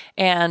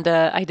 And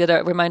I did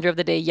a reminder of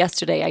the day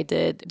yesterday. I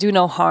did do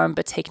no harm,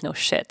 but take no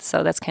shit.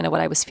 So that's kind of what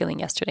I was feeling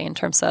yesterday in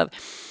terms of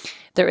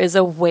there is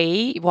a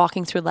way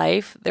walking through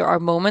life. There are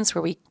moments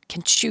where we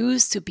can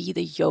choose to be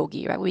the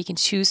yogi, right? We can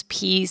choose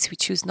peace. We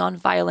choose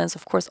nonviolence,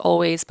 of course,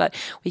 always, but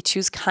we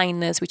choose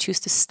kindness. We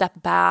choose to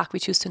step back. We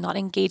choose to not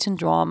engage in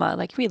drama,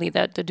 like really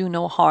that to do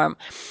no harm.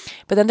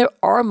 But then there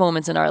are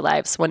moments in our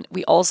lives when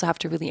we also have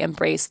to really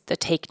embrace the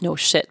take no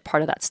shit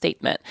part of that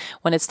statement,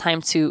 when it's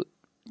time to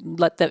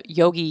let the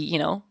yogi,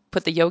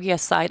 put the yogi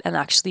aside and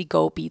actually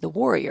go be the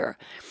warrior.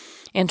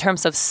 In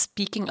terms of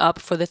speaking up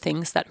for the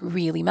things that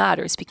really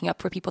matter, speaking up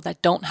for people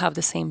that don't have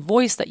the same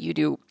voice that you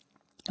do.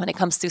 When it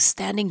comes to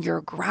standing your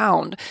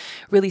ground,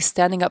 really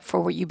standing up for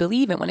what you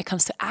believe in, when it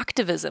comes to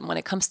activism, when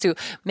it comes to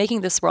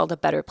making this world a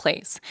better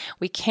place.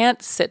 We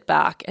can't sit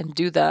back and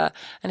and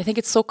I think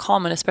it's so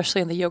common,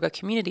 especially in the yoga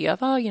community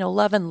of,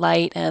 love and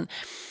light. And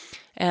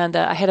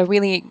I had a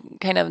really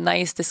kind of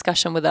nice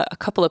discussion with a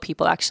couple of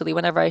people, actually,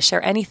 whenever I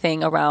share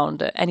anything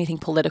around anything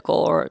political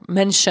or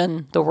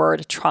mention the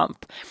word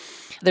Trump.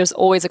 There's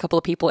always a couple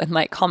of people in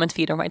my comment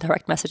feed or my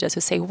direct messages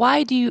who say,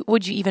 would you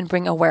even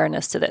bring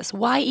awareness to this?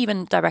 Why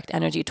even direct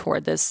energy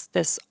toward this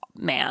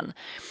man?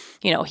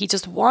 He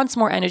just wants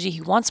more energy.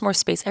 He wants more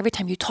space. Every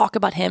time you talk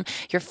about him,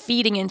 you're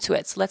feeding into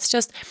it. So let's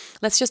just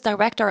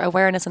direct our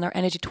awareness and our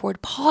energy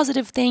toward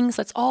positive things.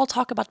 Let's all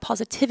talk about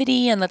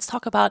positivity, and let's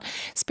talk about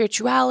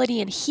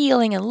spirituality and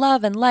healing and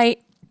love and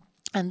light.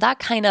 And that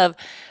kind of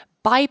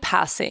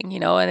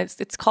bypassing, and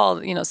it's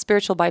called,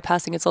 spiritual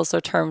bypassing. It's also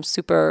a term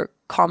super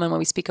common when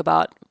we speak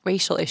about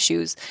racial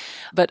issues,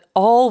 but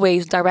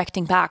always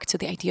directing back to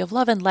the idea of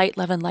love and light,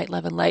 love and light,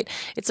 love and light.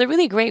 It's a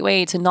really great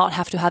way to not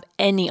have to have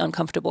any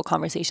uncomfortable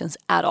conversations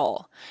at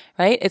all,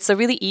 right? It's a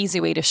really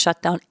easy way to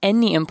shut down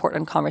any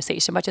important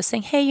conversation by just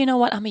saying, hey, you know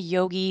what? I'm a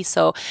yogi,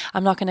 so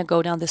I'm not going to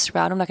go down this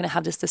route. I'm not going to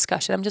have this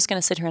discussion. I'm just going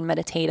to sit here and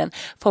meditate and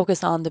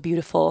focus on the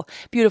beautiful,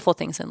 beautiful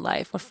things in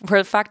life. Where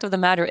the fact of the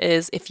matter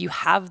is, if you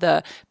have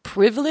the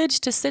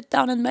privilege to sit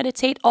down and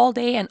meditate all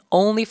day and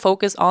only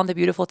focus on the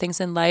beautiful things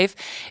in life,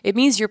 it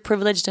means you're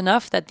privileged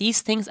enough that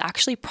these things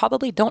actually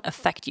probably don't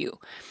affect you,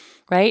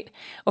 right?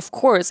 Of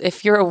course,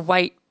 if you're a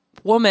white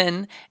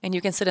woman and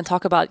you can sit and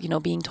talk about,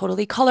 being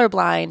totally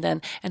colorblind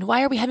and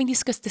why are we having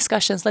these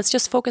discussions? Let's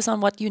just focus on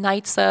what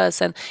unites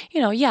us. And,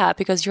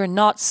 because you're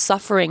not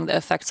suffering the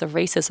effects of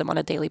racism on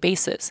a daily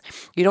basis.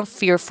 You don't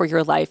fear for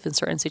your life in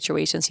certain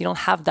situations. You don't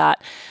have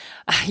that.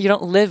 You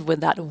don't live with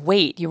that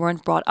weight. You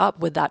weren't brought up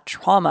with that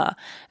trauma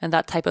and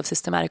that type of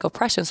systematic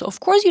oppression. So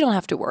of course you don't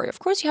have to worry. Of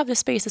course you have the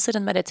space to sit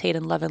and meditate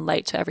and love and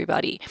light to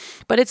everybody.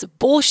 But it's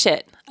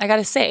bullshit, I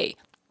gotta say.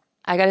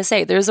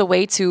 There's a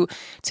way to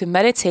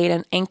meditate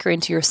and anchor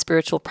into your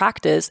spiritual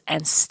practice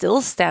and still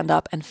stand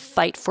up and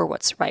fight for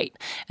what's right,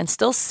 and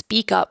still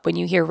speak up when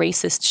you hear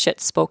racist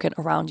shit spoken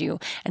around you,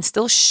 and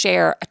still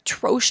share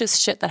atrocious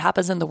shit that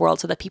happens in the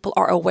world so that people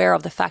are aware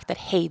of the fact that,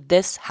 hey,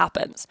 this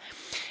happens.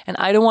 And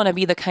I don't want to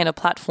be the kind of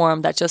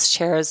platform that just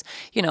shares,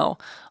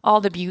 all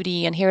the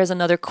beauty, and here's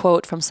another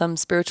quote from some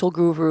spiritual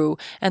guru,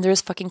 and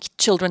there's fucking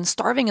children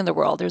starving in the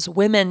world. There's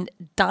women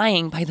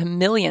dying by the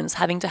millions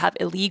having to have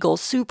illegal,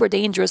 super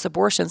dangerous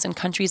abortions in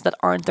countries that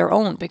aren't their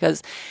own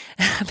because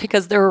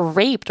they're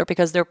raped or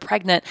because they're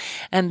pregnant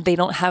and they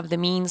don't have the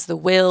means, the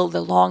will,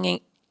 the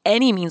longing,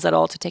 any means at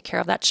all to take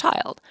care of that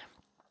child.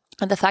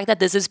 And the fact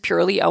that this is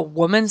purely a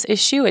woman's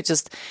issue, it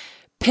just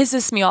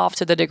pisses me off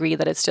to the degree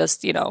that it's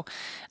just,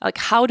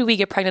 how do we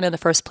get pregnant in the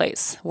first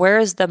place? Where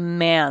is the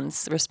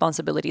man's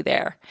responsibility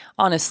there,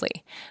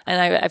 honestly?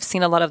 And I've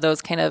seen a lot of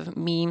those kind of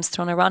memes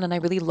thrown around and I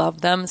really love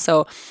them.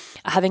 So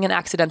having an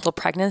accidental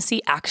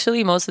pregnancy,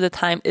 actually, most of the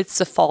time, it's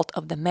the fault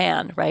of the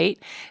man, right?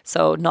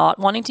 So not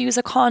wanting to use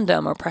a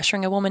condom or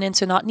pressuring a woman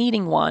into not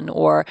needing one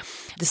or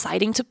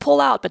deciding to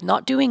pull out but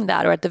not doing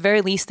that, or at the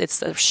very least,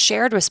 it's a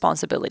shared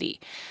responsibility.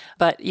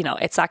 But,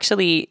 it's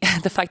actually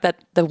the fact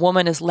that the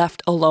woman is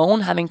left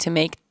alone having to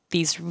make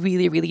these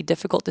really, really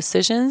difficult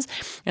decisions,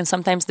 and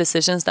sometimes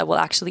decisions that will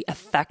actually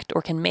affect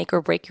or can make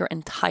or break your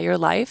entire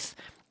life.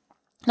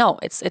 No,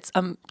 it's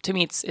to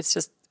me, it's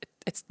just,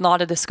 it's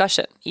not a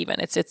discussion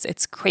even.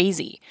 It's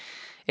crazy.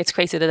 It's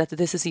crazy that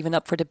this is even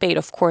up for debate.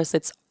 Of course,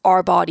 it's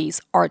our bodies,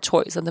 our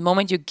choice. And the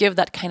moment you give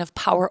that kind of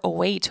power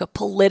away to a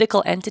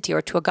political entity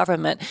or to a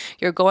government,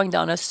 you're going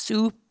down a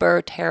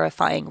super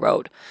terrifying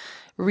road.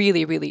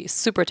 Really, really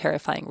super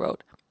terrifying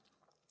road.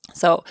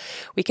 So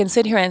we can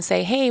sit here and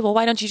say, hey, well,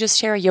 why don't you just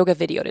share a yoga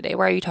video today?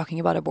 Why are you talking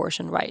about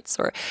abortion rights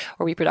or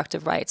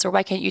reproductive rights? Or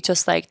why can't you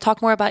just like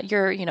talk more about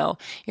your, your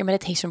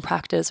meditation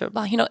practice or,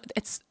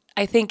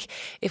 I think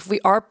if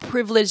we are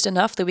privileged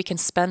enough that we can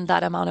spend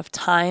that amount of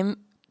time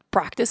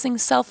practicing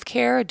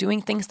self-care,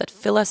 doing things that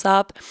fill us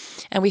up,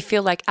 and we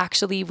feel like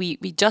actually we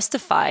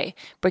justify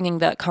bringing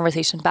the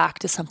conversation back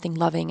to something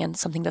loving and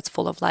something that's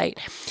full of light,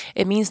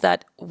 it means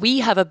that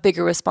we have a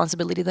bigger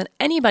responsibility than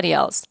anybody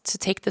else to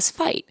take this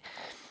fight.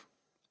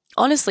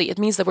 Honestly, it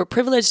means that we're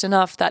privileged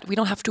enough that we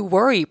don't have to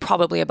worry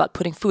probably about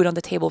putting food on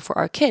the table for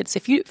our kids.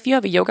 If you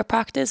have a yoga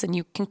practice and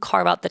you can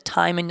carve out the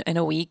time in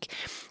a week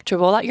to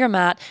roll out your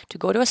mat, to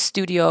go to a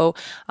studio,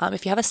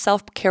 if you have a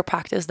self-care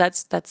practice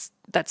that's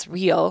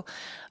real,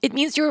 it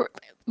means you're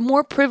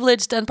more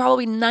privileged than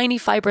probably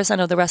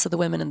 95% of the rest of the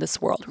women in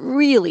this world.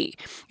 Really.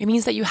 It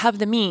means that you have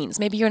the means.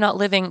 Maybe you're not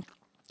living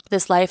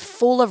this life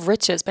full of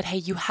riches, but hey,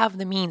 you have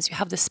the means, you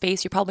have the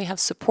space, you probably have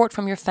support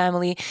from your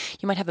family,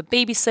 you might have a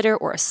babysitter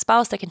or a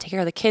spouse that can take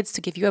care of the kids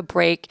to give you a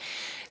break.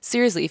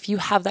 Seriously, if you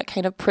have that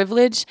kind of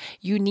privilege,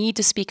 you need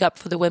to speak up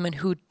for the women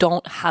who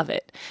don't have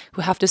it,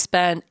 who have to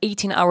spend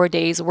 18-hour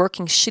days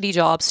working shitty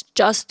jobs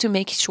just to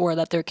make sure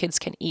that their kids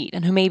can eat,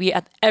 and who maybe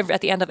at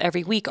the end of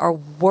every week are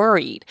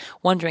worried,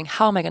 wondering,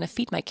 how am I going to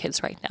feed my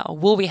kids right now?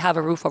 Will we have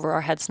a roof over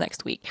our heads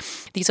next week?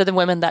 These are the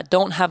women that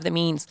don't have the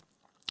means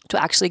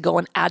to actually go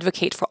and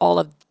advocate for all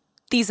of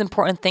these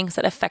important things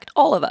that affect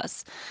all of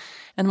us.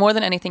 And more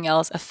than anything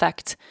else,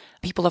 affect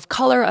people of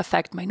color,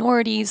 affect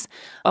minorities.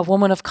 A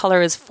woman of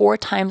color is 4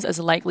 times as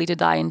likely to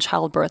die in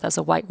childbirth as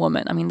a white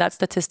woman. I mean, that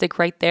statistic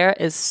right there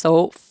is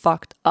so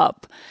fucked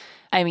up.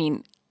 I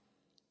mean,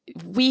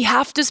 we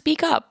have to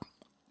speak up.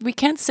 We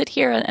can't sit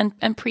here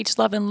and preach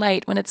love and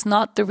light when it's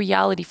not the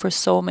reality for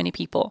so many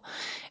people.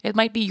 It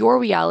might be your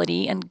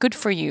reality and good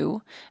for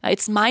you.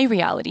 It's my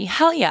reality.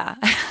 Hell yeah.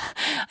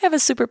 I have a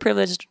super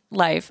privileged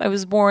life. I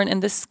was born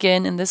in this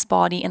skin, in this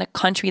body, in a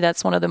country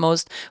that's one of the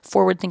most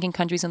forward-thinking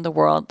countries in the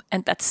world,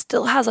 and that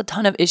still has a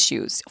ton of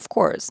issues, of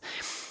course.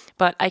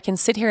 But I can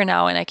sit here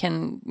now and I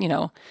can,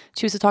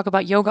 choose to talk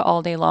about yoga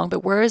all day long,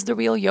 but where is the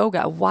real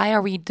yoga? Why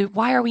are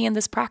we in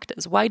this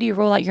practice? Why do you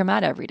roll out your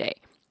mat every day?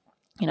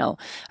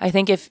 I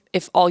think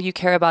if all you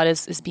care about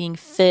is being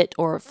fit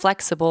or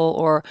flexible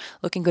or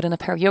looking good in a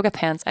pair of yoga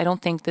pants, I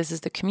don't think this is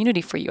the community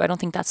for you. I don't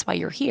think that's why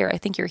you're here. I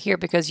think you're here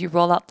because you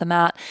roll out the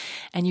mat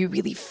and you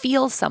really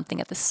feel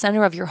something at the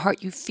center of your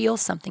heart. You feel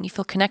something. You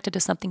feel connected to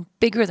something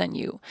bigger than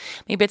you.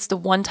 Maybe it's the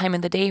one time in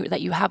the day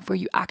that you have where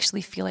you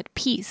actually feel at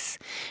peace.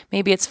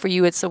 Maybe it's for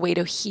you, it's a way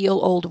to heal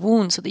old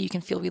wounds so that you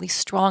can feel really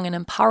strong and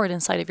empowered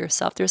inside of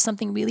yourself. There's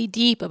something really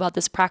deep about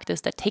this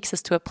practice that takes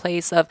us to a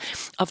place of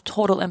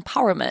total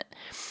empowerment.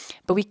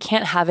 But we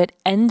can't have it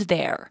end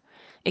there.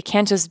 It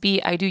can't just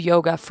be, I do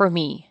yoga for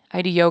me.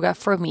 I do yoga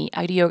for me.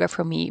 I do yoga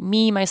for me.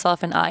 Me,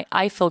 myself, and I.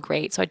 I feel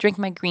great. So I drink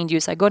my green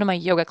juice. I go to my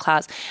yoga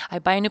class. I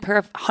buy a new pair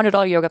of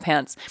 $100 yoga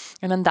pants.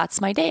 And then that's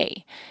my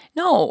day.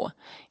 No.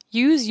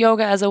 Use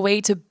yoga as a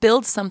way to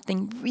build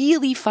something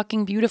really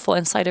fucking beautiful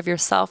inside of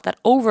yourself that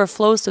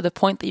overflows to the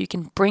point that you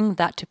can bring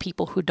that to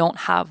people who don't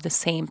have the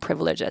same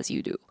privilege as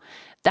you do.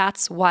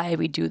 That's why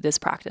we do this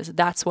practice.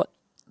 That's what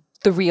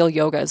the real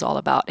yoga is all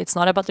about. It's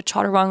not about the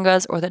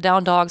chaturangas or the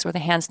down dogs or the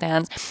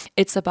handstands.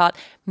 It's about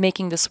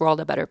making this world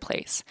a better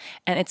place.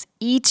 And it's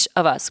each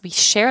of us. We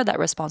share that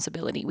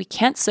responsibility. We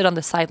can't sit on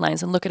the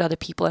sidelines and look at other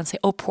people and say,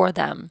 oh, poor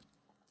them.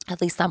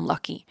 At least I'm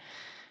lucky.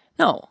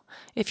 No.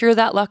 If you're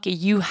that lucky,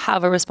 you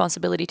have a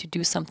responsibility to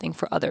do something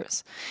for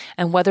others.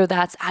 And whether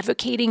that's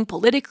advocating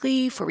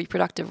politically for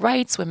reproductive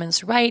rights,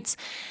 women's rights,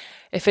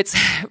 if it's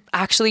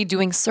actually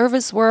doing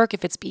service work,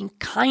 if it's being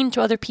kind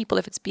to other people,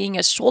 if it's being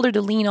a shoulder to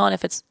lean on,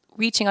 if it's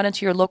reaching out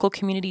into your local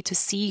community to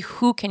see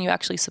who can you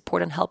actually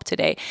support and help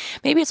today.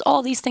 Maybe it's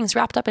all these things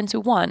wrapped up into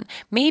one.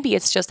 Maybe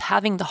it's just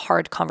having the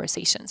hard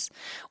conversations.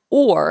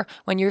 Or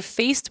when you're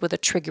faced with a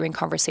triggering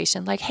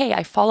conversation like, hey,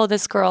 I follow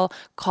this girl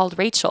called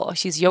Rachel.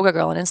 She's Yoga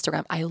Girl on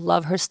Instagram. I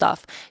love her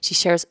stuff. She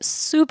shares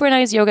super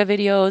nice yoga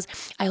videos.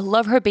 I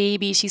love her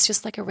baby. She's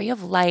just like a ray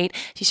of light.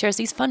 She shares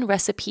these fun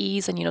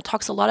recipes and,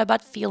 talks a lot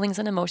about feelings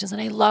and emotions. And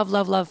I love,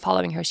 love, love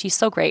following her. She's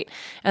so great.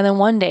 And then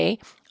one day,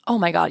 oh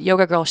my God,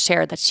 Yoga Girl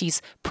shared that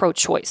she's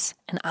pro-choice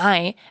and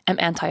I am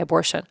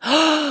anti-abortion.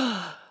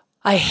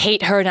 I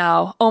hate her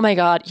now. Oh my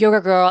God, Yoga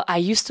Girl, I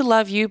used to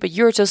love you, but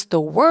you're just the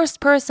worst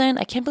person.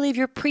 I can't believe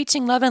you're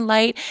preaching love and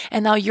light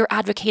and now you're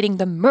advocating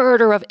the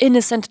murder of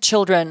innocent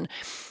children.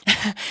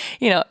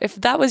 If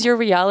that was your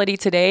reality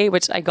today,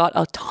 which I got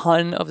a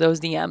ton of those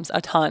DMs,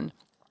 a ton.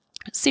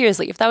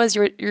 Seriously, if that was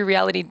your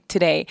reality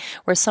today,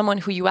 where someone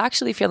who you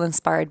actually feel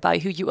inspired by,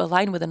 who you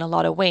align with in a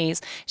lot of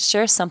ways,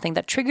 shares something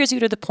that triggers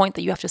you to the point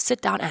that you have to sit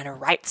down and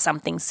write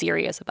something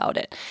serious about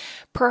it.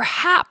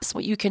 Perhaps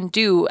what you can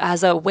do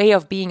as a way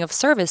of being of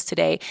service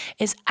today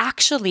is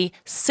actually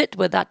sit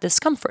with that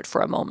discomfort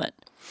for a moment.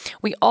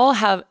 We all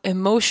have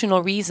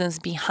emotional reasons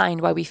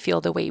behind why we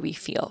feel the way we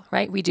feel,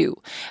 right? We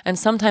do. And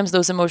sometimes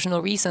those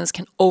emotional reasons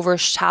can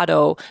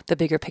overshadow the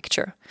bigger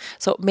picture.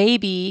 So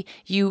maybe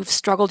you've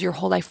struggled your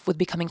whole life with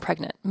becoming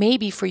pregnant.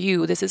 Maybe for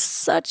you, this is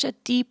such a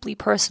deeply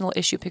personal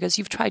issue because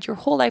you've tried your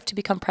whole life to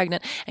become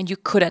pregnant and you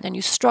couldn't, and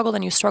you struggled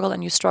and you struggled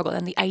and you struggled.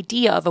 And the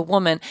idea of a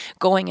woman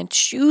going and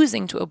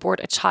choosing to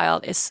abort a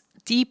child is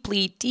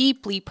deeply,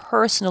 deeply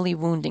personally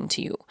wounding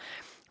to you,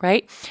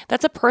 right?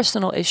 That's a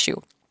personal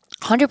issue.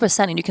 100%.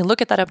 And you can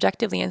look at that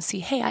objectively and see,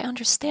 hey, I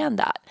understand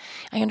that.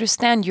 I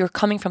understand you're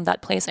coming from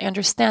that place. I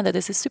understand that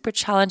this is super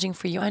challenging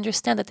for you. I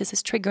understand that this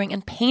is triggering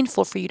and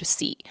painful for you to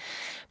see.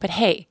 But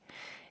hey,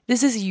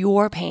 this is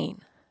your pain,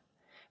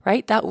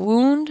 right? That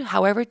wound,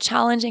 however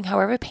challenging,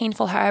 however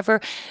painful, however,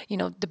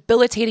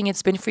 debilitating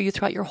it's been for you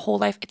throughout your whole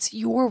life, it's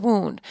your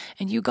wound.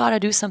 And you got to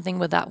do something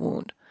with that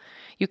wound.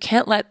 You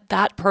can't let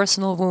that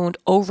personal wound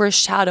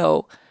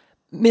overshadow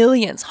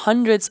millions,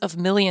 hundreds of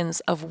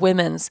millions of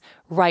women's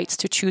rights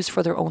to choose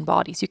for their own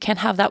bodies. You can't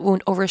have that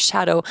wound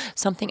overshadow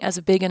something as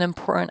big and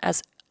important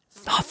as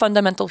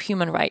fundamental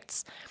human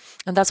rights.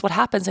 And that's what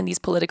happens in these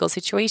political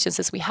situations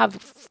is we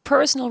have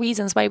personal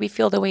reasons why we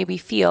feel the way we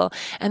feel.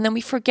 And then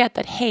we forget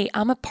that, hey,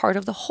 I'm a part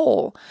of the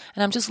whole.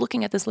 And I'm just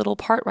looking at this little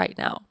part right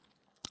now.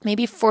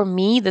 Maybe for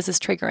me, this is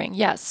triggering,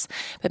 yes.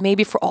 But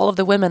maybe for all of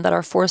the women that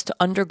are forced to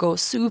undergo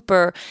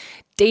super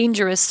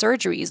dangerous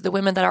surgeries, the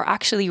women that are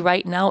actually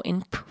right now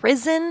in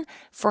prison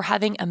for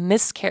having a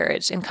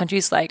miscarriage in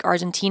countries like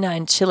Argentina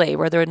and Chile,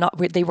 where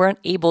they weren't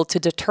able to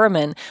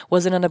determine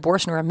was it an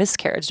abortion or a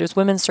miscarriage. There's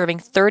women serving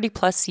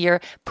 30+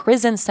 year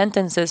prison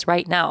sentences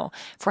right now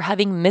for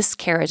having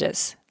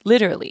miscarriages,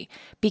 literally,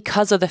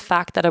 because of the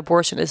fact that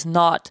abortion is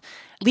not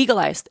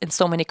legalized in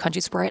so many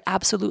countries where it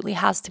absolutely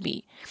has to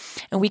be.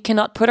 And we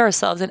cannot put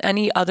ourselves in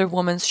any other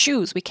woman's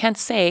shoes. We can't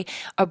say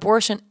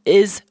abortion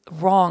is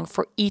wrong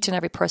for each and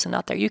every person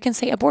out there. You can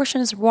say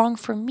abortion is wrong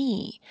for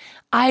me.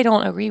 I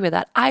don't agree with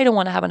that. I don't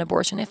want to have an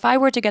abortion. If I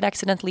were to get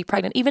accidentally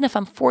pregnant, even if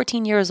I'm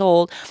 14 years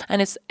old and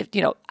it's,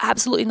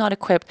 absolutely not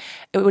equipped,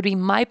 it would be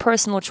my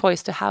personal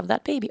choice to have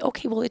that baby.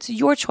 Okay, well, it's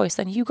your choice.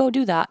 Then you go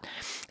do that.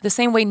 The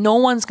same way no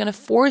one's going to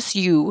force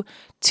you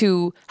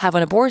to have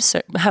an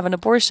abortion.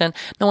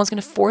 No one's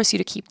going to force you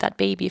to keep that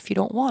baby if you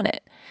don't want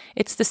it.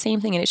 It's the same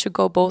thing, and it should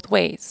go both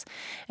ways.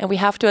 And we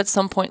have to at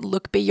some point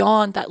look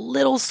beyond that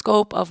little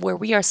scope of where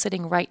we are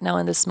sitting right now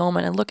in this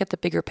moment and look at the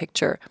bigger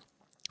picture.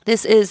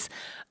 This is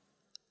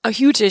a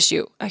huge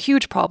issue, a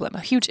huge problem, a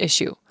huge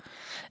issue.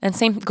 And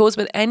same goes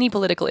with any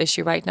political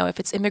issue right now. If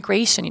it's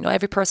immigration,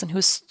 every person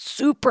who's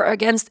super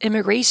against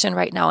immigration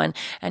right now and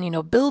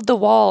build the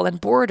wall and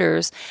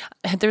borders,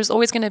 there's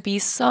always going to be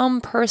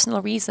some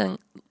personal reason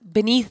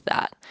beneath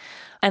that.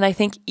 And I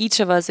think each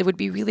of us, it would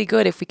be really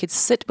good if we could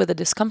sit with the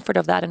discomfort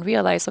of that and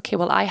realize, okay,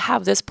 well, I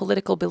have this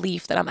political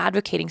belief that I'm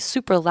advocating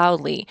super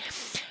loudly,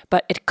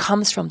 but it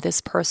comes from this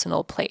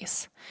personal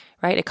place,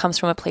 right? It comes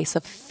from a place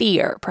of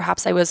fear.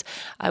 Perhaps I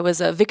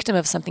was a victim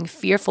of something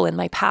fearful in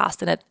my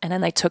past, and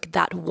then I took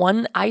that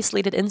one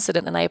isolated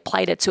incident and I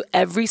applied it to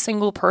every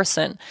single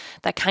person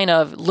that kind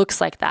of looks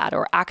like that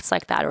or acts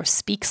like that or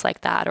speaks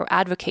like that or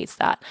advocates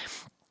that,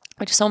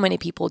 which so many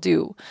people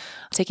do.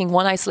 Taking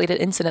one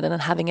isolated incident and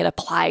then having it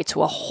apply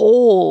to a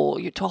whole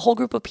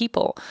group of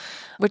people,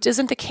 which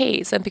isn't the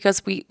case. And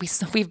because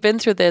we've been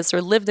through this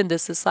or lived in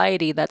this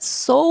society that's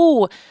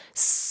so,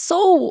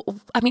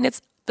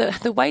 it's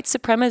the white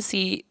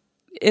supremacy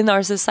in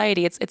our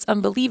society, it's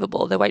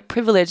unbelievable. The white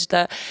privilege,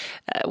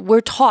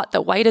 we're taught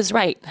that white is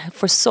right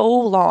for so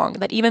long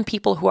that even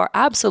people who are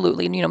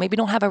absolutely, maybe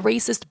don't have a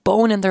racist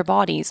bone in their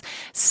bodies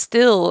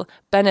still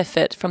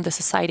benefit from the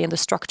society and the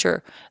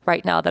structure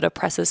right now that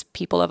oppresses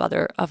people of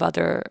other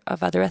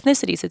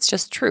ethnicities. It's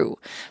just true.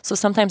 So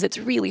sometimes it's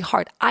really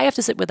hard. I have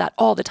to sit with that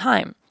all the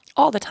time.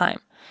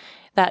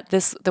 That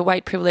the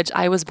white privilege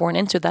I was born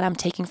into that I'm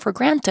taking for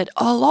granted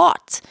a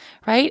lot,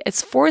 right?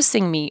 It's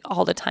forcing me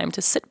all the time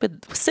to sit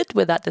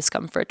with that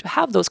discomfort, to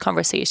have those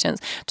conversations,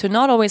 to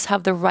not always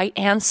have the right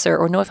answer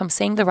or know if I'm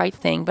saying the right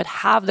thing, but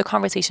have the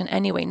conversation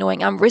anyway,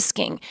 knowing I'm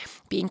risking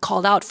being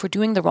called out for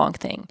doing the wrong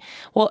thing.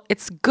 Well,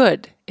 it's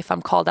good if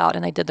I'm called out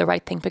and I did the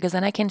right thing because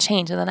then I can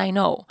change and then I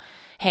know,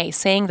 hey,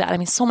 saying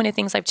that, so many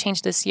things I've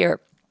changed this year.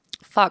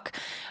 Fuck,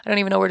 I don't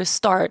even know where to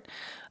start.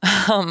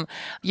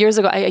 Years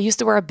ago, I used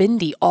to wear a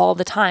bindi all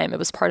the time. It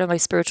was part of my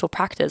spiritual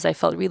practice. I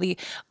felt really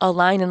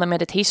aligned in my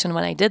meditation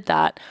when I did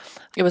that.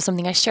 It was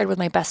something I shared with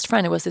my best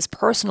friend. It was this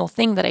personal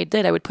thing that I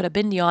did. I would put a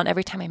bindi on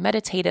every time I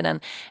meditated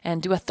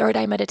and do a third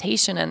eye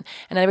meditation. And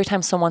every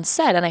time someone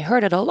said, and I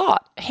heard it a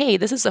lot, hey,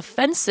 this is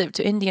offensive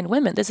to Indian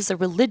women. This is a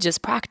religious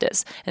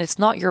practice and it's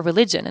not your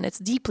religion. And it's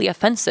deeply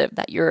offensive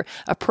that you're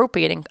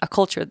appropriating a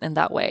culture in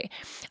that way.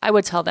 I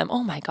would tell them,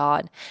 oh my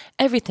God,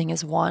 everything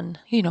is one,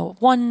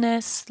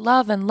 oneness,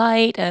 love and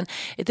light. And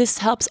this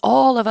helps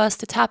all of us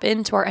to tap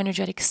into our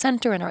energetic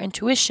center and our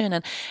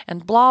intuition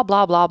and blah,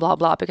 blah, blah, blah,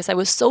 blah. Because I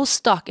was so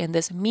stuck in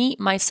this me,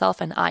 myself,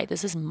 and I.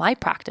 This is my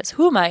practice.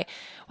 Who am I?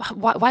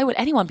 Why would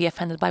anyone be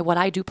offended by what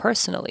I do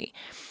personally?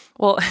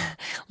 Well,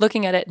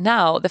 looking at it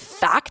now, the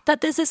fact that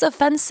this is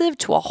offensive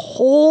to a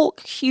whole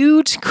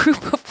huge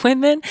group of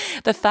women,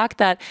 the fact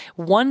that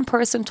one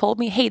person told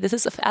me, hey, this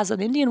is, as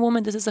an Indian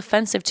woman, this is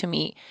offensive to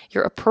me.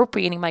 You're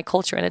appropriating my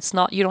culture and it's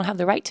not, you don't have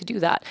the right to do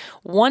that.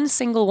 One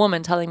single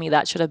woman telling me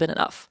that should have been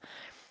enough.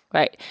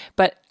 Right.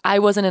 But I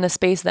wasn't in a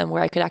space then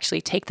where I could actually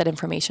take that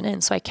information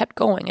in. So I kept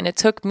going. And it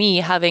took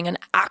me having an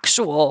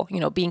actual,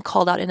 being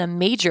called out in a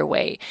major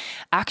way,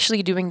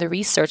 actually doing the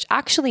research,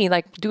 actually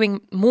like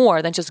doing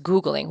more than just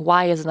Googling,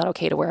 why is it not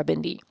okay to wear a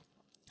bindi?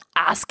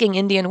 Asking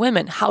Indian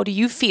women, how do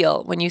you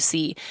feel when you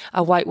see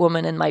a white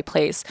woman in my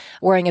place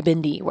wearing a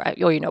bindi,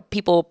 or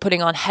people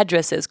putting on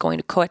headdresses, going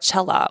to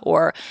Coachella,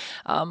 or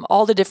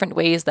all the different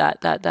ways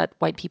that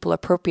white people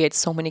appropriate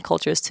so many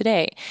cultures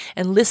today,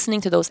 and listening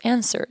to those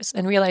answers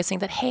and realizing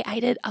that, hey, I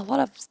did a lot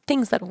of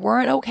things that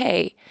weren't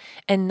okay,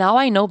 and now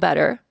I know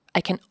better. I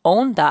can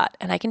own that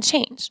and I can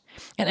change.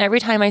 And every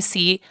time I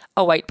see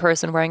a white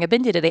person wearing a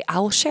bindi today,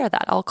 I will share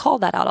that. I'll call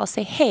that out. I'll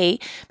say, hey,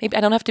 maybe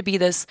I don't have to be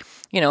this,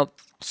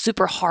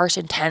 super harsh,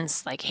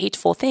 intense, like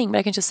hateful thing, but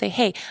I can just say,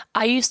 hey,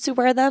 I used to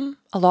wear them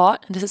a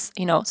lot. And this is,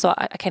 so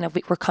I kind of,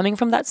 we're coming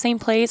from that same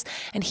place.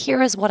 And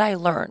here is what I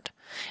learned.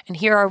 And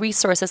here are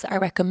resources that I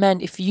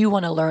recommend if you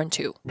want to learn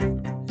too.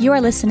 You are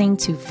listening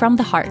to From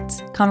the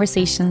Heart,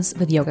 Conversations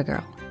with Yoga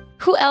Girl.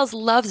 Who else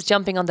loves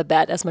jumping on the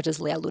bed as much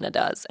as Lea Luna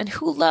does? And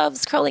who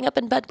loves curling up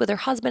in bed with her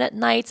husband at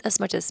nights as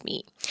much as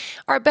me?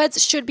 Our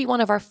beds should be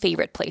one of our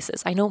favorite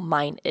places. I know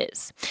mine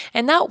is.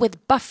 And now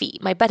with Buffy,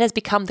 my bed has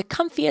become the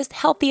comfiest,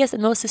 healthiest,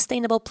 and most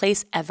sustainable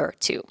place ever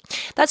too.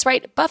 That's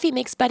right, Buffy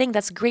makes bedding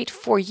that's great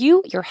for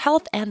you, your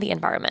health, and the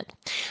environment.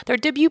 Their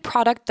debut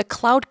product, the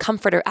Cloud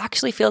Comforter,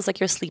 actually feels like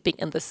you're sleeping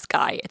in the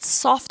sky. It's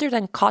softer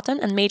than cotton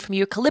and made from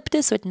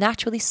eucalyptus, so it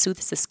naturally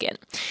soothes the skin.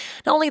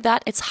 Not only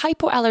that, it's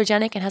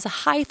hypoallergenic and has a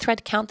high thread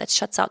count that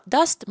shuts out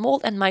dust,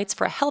 mold, and mites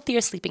for a healthier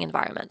sleeping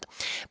environment.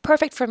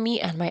 Perfect for me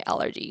and my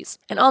allergies.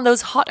 And on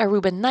those hot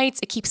Aruba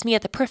nights, it keeps me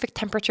at the perfect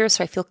temperature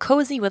so I feel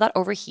cozy without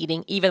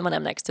overheating, even when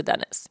I'm next to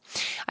Dennis.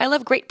 I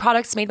love great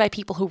products made by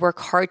people who work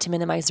hard to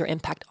minimize their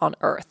impact on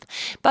Earth.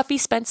 Buffy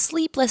spent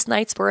sleepless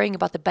nights worrying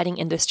about the bedding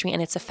industry and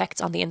its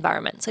effects on the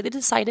environment, so they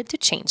decided to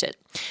change it.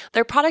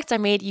 Their products are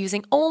made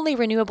using only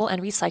renewable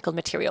and recycled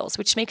materials,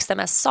 which makes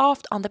them as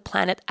soft on the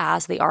planet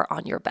as they are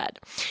on your bed.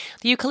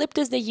 The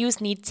eucalyptus they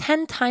use need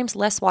 10 times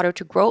less water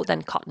to grow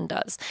than cotton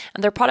does,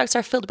 and their products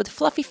are filled with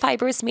fluffy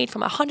fibers made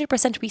from 100%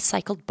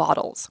 recycled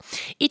bottles.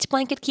 Each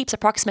blanket keeps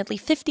approximately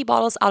 50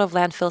 bottles out of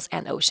landfills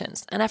and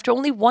oceans, and after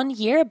only 1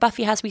 year,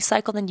 Buffy has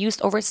recycled and used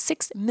over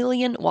 6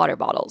 million water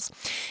bottles.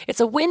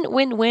 It's a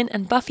win-win-win,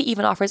 and Buffy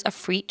even offers a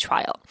free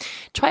trial.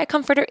 Try a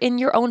comforter in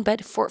your own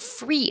bed for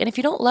free, and if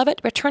you don't love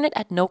it, return it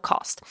at no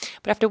cost.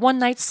 But after one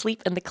night's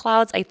sleep in the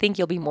clouds, I think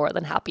you'll be more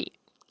than happy.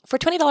 For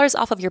 $20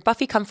 off of your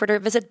Buffy comforter,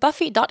 visit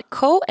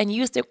buffy.co and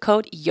use the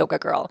code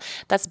YogaGirl.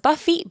 That's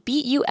Buffy,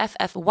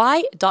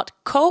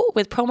 BUFFY.co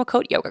with promo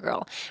code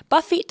YogaGirl.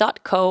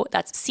 Buffy.co,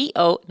 that's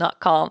CO,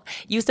 not com.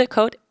 Use the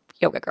code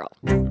YogaGirl.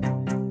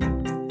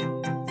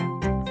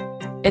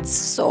 It's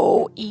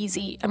so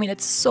easy.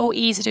 It's so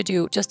easy to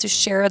do, just to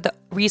share the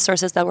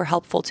resources that were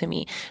helpful to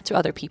me to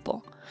other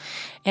people.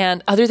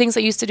 And other things I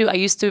used to do, I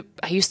used to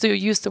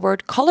use the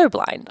word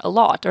colorblind a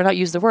lot, or not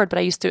use the word, but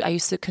I used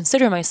to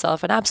consider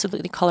myself an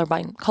absolutely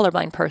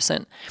colorblind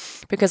person,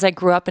 because I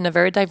grew up in a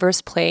very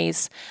diverse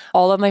place.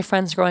 All of my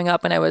friends growing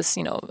up when I was,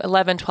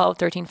 11, 12,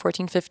 13,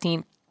 14,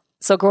 15,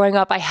 so growing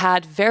up, I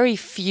had very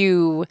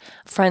few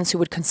friends who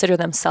would consider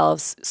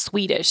themselves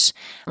Swedish.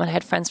 I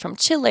had friends from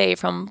Chile,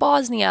 from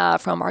Bosnia,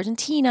 from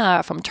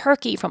Argentina, from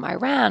Turkey, from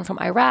Iran, from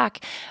Iraq,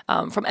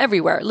 from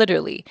everywhere,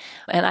 literally.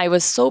 And I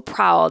was so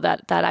proud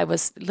that I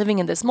was living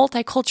in this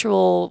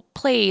multicultural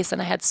place, and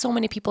I had so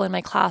many people in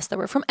my class that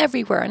were from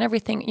everywhere and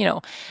everything.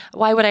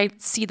 Why would I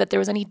see that there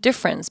was any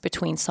difference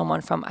between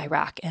someone from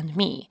Iraq and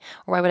me?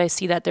 Or why would I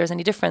see that there's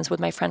any difference with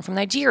my friend from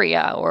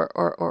Nigeria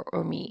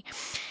or me?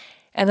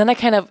 And then I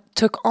kind of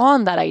took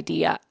on that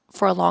idea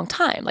for a long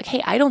time. Like,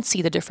 hey, I don't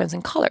see the difference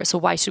in color, so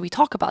why should we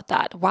talk about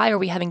that? Why are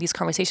we having these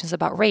conversations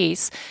about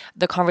race?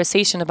 The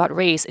conversation about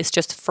race is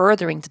just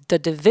furthering the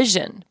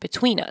division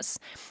between us.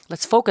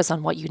 Let's focus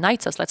on what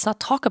unites us. Let's not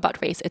talk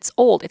about race. It's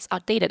old, it's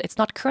outdated, it's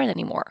not current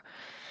anymore.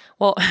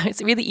 Well,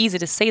 it's really easy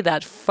to say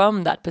that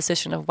from that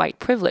position of white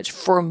privilege.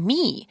 For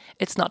me,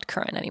 it's not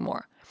current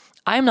anymore.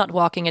 I'm not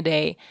walking a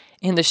day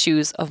in the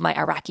shoes of my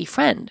Iraqi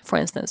friend, for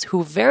instance,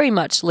 who very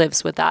much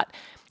lives with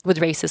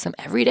racism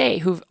every day,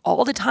 who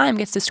all the time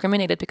gets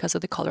discriminated because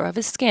of the color of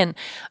his skin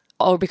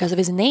or because of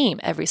his name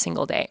every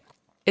single day.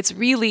 It's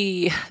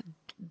really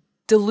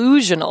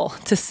delusional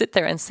to sit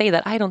there and say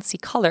that I don't see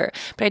color,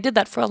 but I did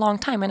that for a long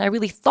time, and I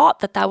really thought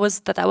that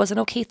was an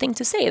okay thing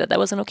to say, that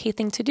was an okay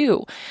thing to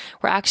do.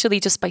 Where actually,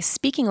 just by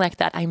speaking like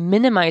that, I'm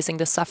minimizing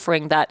the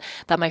suffering that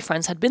my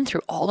friends had been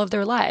through all of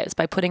their lives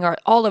by putting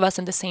all of us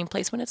in the same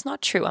place when it's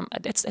not true.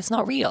 It's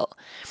not real.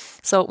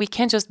 So we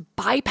can't just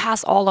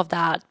bypass all of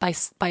that by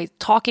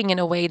talking in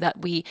a way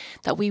that we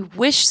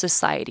wish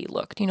society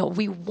looked.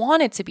 We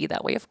want it to be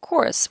that way. Of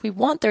course, we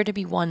want there to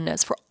be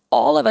oneness for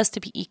all of us to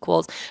be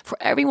equals, for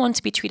everyone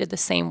to be treated the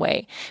same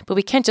way. But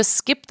we can't just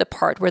skip the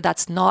part where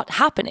that's not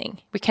happening.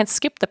 We can't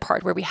skip the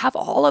part where we have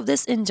all of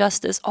this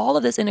injustice, all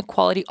of this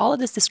inequality, all of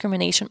this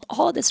discrimination,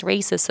 all of this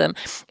racism.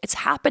 It's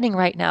happening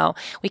right now.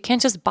 We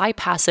can't just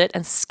bypass it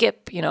and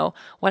skip,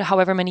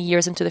 however many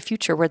years into the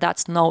future where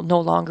that's no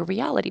longer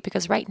reality,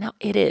 because right now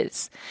it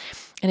is.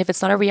 And if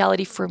it's not a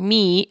reality for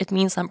me, it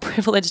means I'm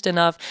privileged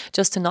enough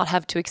just to not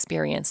have to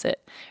experience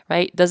it,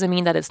 right? Doesn't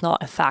mean that it's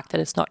not a fact,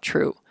 that it's not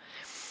true.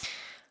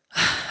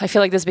 I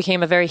feel like this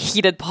became a very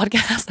heated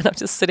podcast and I'm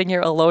just sitting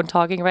here alone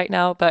talking right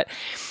now, but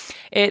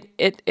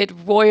it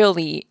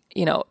royally,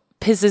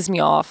 pisses me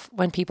off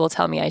when people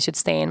tell me I should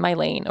stay in my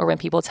lane, or when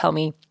people tell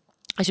me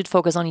I should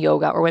focus on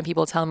yoga, or when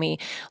people tell me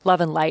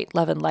love and light,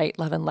 love and light,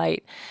 love and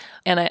light.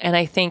 And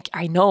I think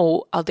I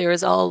know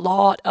there's a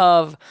lot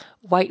of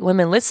white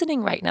women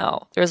listening right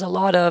now. There's a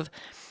lot of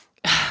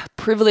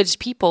privileged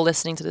people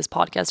listening to this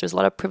podcast. There's a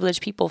lot of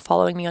privileged people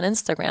following me on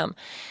Instagram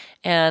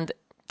and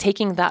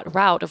taking that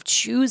route of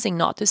choosing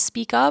not to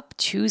speak up,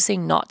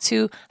 choosing not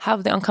to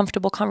have the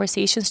uncomfortable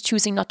conversations,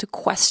 choosing not to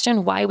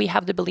question why we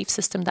have the belief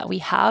system that we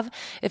have.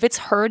 If it's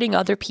hurting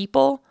other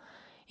people,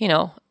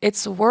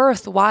 it's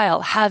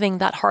worthwhile having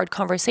that hard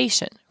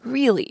conversation.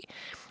 Really.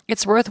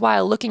 It's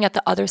worthwhile looking at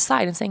the other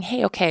side and saying,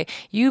 hey, okay,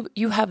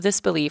 you have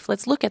this belief.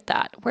 Let's look at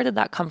that. Where did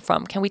that come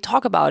from? Can we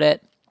talk about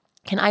it?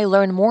 Can I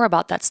learn more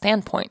about that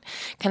standpoint?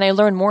 Can I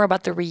learn more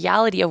about the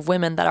reality of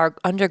women that are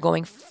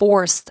undergoing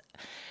forced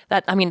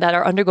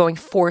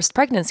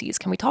pregnancies?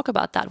 Can we talk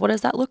about that? What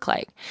does that look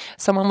like?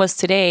 Someone was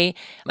today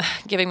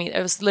giving me,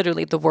 it was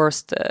literally the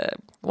worst,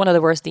 one of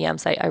the worst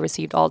DMs I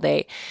received all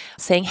day,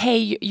 saying,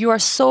 hey, you are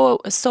so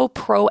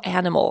pro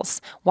animals.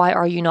 Why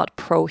are you not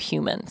pro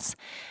humans?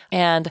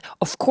 And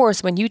of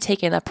course, when you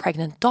take in a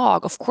pregnant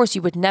dog, of course,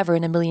 you would never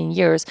in a million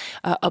years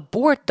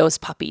abort those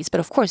puppies. But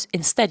of course,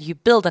 instead, you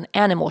build an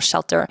animal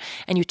shelter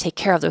and you take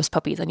care of those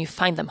puppies and you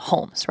find them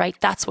homes, right?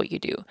 That's what you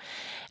do.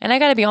 And I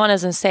got to be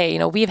honest and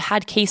say, we've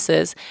had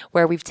cases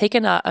where we've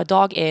taken a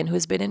dog in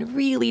who's been in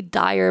really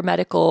dire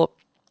medical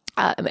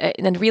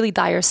in a really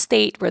dire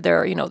state, where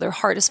their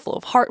heart is full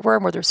of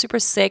heartworm, or they're super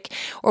sick,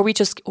 or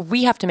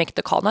we have to make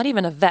the call, not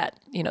even a vet,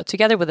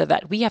 together with a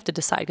vet, we have to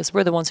decide, because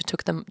we're the ones who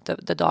took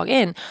the dog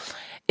in.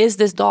 Is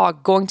this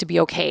dog going to be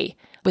okay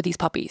with these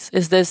puppies?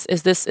 Is this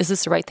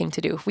the right thing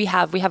to do? We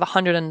have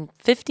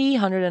 150,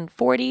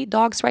 140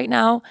 dogs right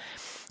now.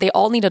 They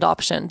all need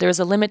adoption. There's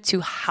a limit to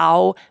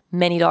how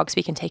many dogs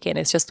we can take in.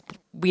 It's just,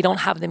 we don't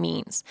have the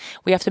means.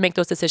 We have to make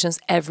those decisions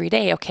every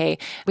day. Okay,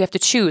 we have to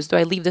choose. Do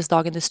I leave this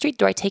dog in the street?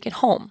 Do I take it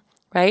home?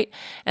 Right?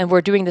 And we're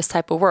doing this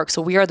type of work.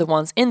 So we are the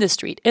ones in the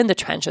street, in the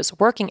trenches,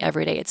 working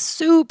every day. It's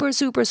super,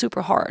 super,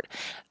 super hard.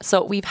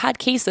 So we've had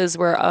cases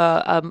where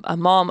a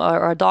mom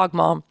or a dog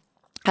mom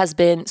has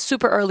been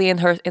super early in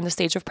the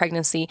stage of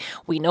pregnancy.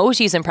 We know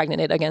she's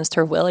impregnated against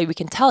her will. We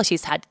can tell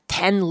she's had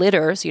 10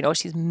 litters,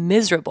 she's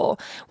miserable.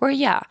 Where,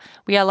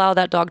 we allow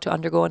that dog to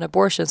undergo an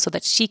abortion so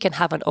that she can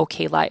have an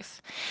okay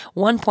life.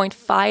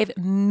 1.5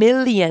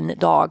 million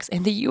dogs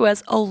in the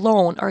US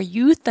alone are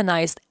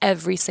euthanized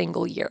every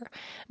single year.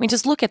 I mean,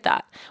 just look at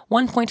that.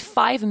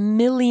 1.5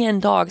 million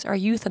dogs are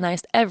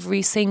euthanized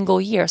every single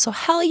year. So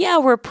hell yeah,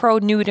 we're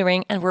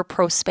pro-neutering and we're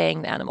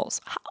pro-spaying the animals.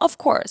 Of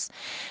course.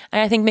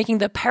 And I think making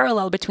the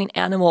parallel between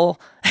animals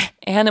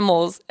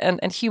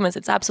and humans,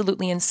 it's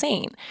absolutely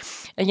insane.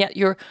 And yet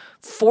you're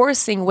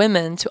forcing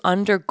women to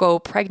undergo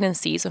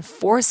pregnancies and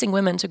forcing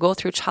women to go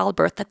through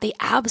childbirth that they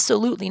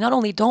absolutely not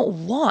only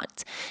don't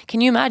want. Can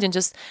you imagine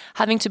just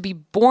having to be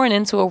born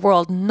into a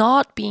world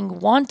not being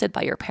wanted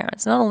by your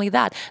parents? Not only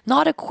that,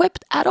 not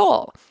equipped at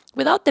all,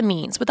 without the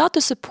means, without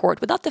the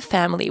support, without the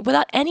family,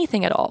 without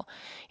anything at all.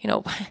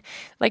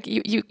 Like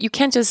you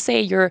can't just say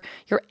you're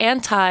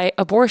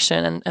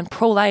anti-abortion and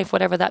pro-life,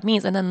 whatever that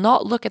means, and then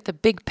not look at the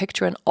big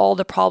picture and all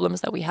the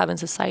problems that we have in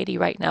society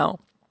right now.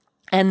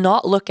 And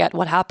not look at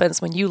what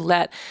happens when you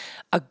let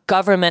a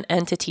government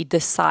entity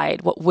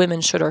decide what women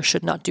should or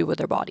should not do with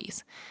their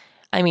bodies.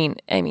 I mean,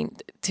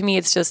 to me,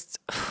 it's just,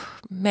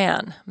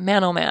 man,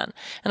 oh man.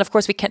 And of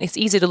course, it's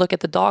easy to look at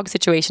the dog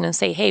situation and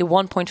say, hey,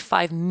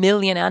 1.5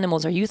 million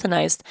animals are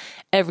euthanized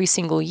every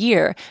single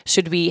year.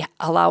 Should we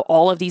allow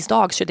all of these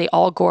dogs? Should they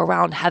all go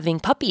around having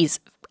puppies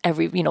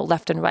every,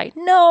 left and right?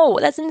 No,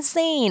 that's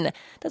insane.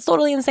 That's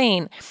totally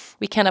insane.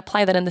 We can't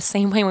apply that in the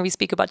same way when we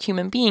speak about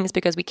human beings,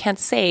 because we can't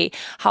say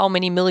how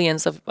many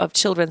millions of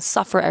children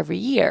suffer every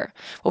year.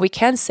 What we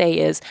can say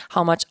is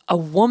how much a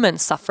woman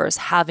suffers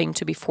having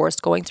to be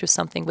forced going through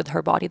something with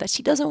her body that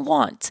she doesn't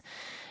want.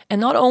 And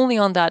not only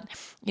on that,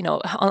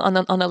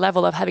 on a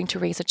level of having to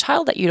raise a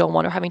child that you don't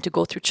want, or having to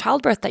go through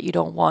childbirth that you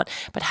don't want,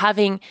 but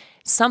having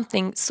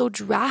something so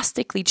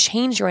drastically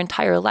change your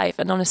entire life,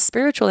 and on a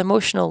spiritual,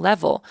 emotional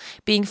level,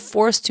 being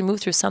forced to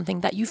move through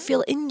something that you feel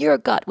in your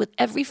gut with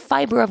every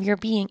fiber of your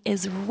being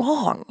is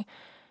wrong,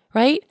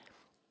 right?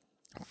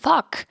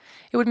 Fuck.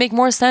 It would make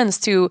more sense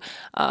to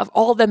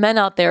all the men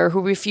out there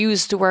who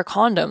refuse to wear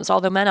condoms,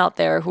 all the men out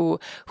there who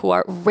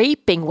are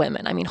raping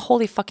women. I mean,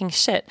 holy fucking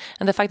shit.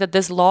 And the fact that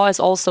this law is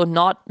also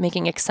not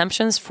making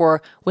exemptions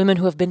for women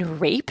who have been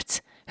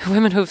raped,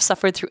 women who've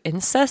suffered through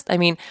incest. I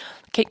mean,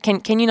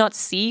 can you not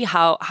see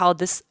how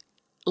this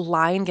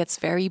line gets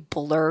very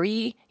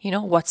blurry?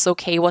 What's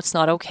okay, what's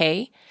not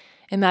okay.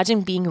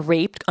 Imagine being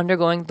raped,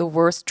 undergoing the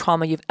worst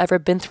trauma you've ever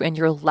been through in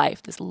your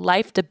life, this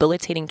life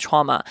debilitating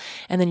trauma,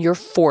 and then you're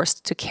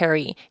forced to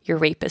carry your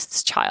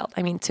rapist's child.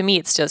 I mean, to me,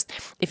 it's just,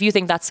 if you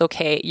think that's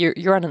okay,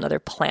 you're on another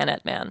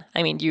planet, man.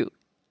 I mean,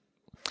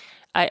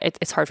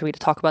 it's hard for me to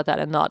talk about that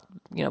and not,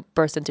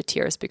 burst into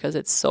tears because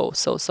it's so,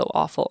 so, so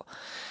awful.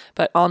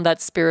 But on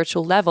that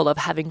spiritual level of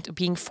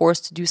being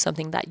forced to do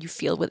something that you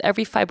feel with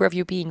every fiber of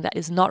your being that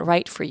is not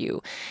right for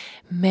you,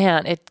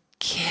 man, it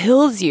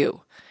kills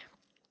you.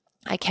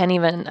 I can't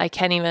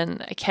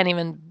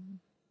even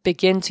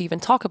begin to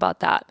even talk about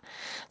that.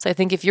 So I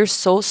think if you're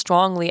so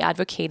strongly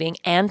advocating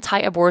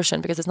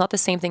anti-abortion, because it's not the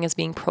same thing as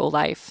being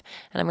pro-life,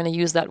 and I'm going to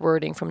use that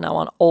wording from now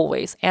on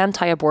always,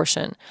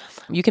 anti-abortion.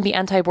 You can be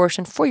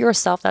anti-abortion for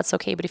yourself, that's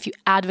okay, but if you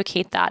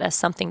advocate that as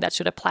something that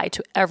should apply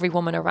to every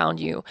woman around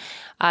you,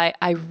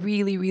 I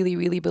really, really,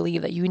 really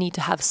believe that you need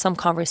to have some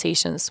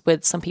conversations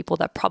with some people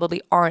that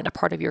probably aren't a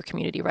part of your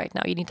community right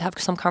now. You need to have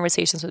some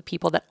conversations with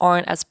people that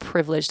aren't as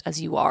privileged as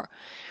you are,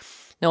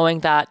 knowing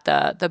that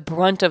the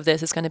brunt of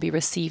this is going to be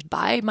received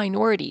by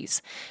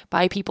minorities,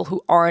 by people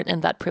who aren't in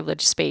that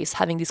privileged space,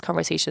 having these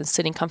conversations,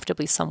 sitting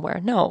comfortably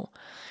somewhere. No.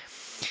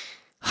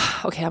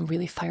 Okay, I'm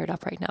really fired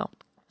up right now.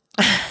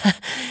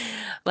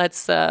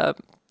 Let's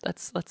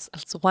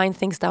wind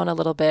things down a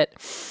little bit.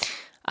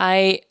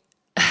 I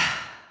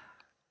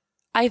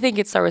think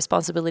it's our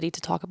responsibility to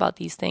talk about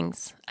these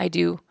things. I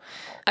do.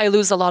 I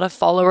lose a lot of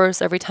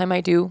followers every time I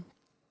do.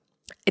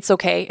 It's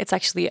okay. It's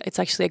actually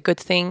a good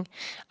thing.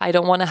 I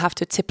don't want to have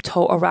to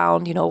tiptoe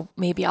around,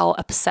 maybe I'll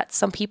upset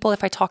some people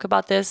if I talk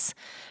about this.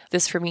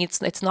 This for me,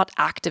 it's not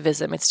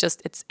activism. It's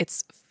just,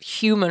 it's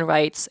human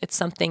rights. It's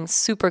something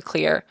super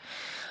clear.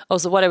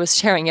 Also, what I was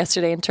sharing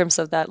yesterday in terms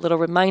of that little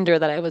reminder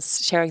that I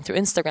was sharing through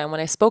Instagram when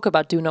I spoke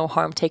about do no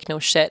harm, take no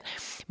shit,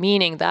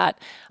 meaning that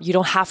you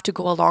don't have to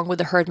go along with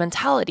the herd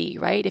mentality,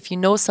 right? If you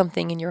know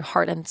something in your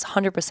heart and it's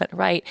 100%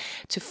 right,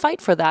 to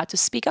fight for that, to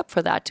speak up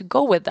for that, to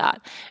go with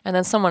that. And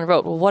then someone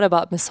wrote, well, what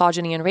about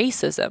misogyny and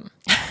racism?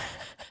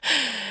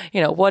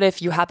 What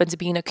if you happen to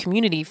be in a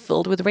community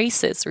filled with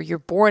racists, or you're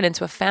born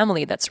into a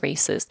family that's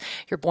racist,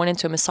 you're born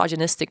into a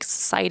misogynistic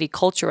society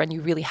culture, and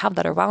you really have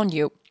that around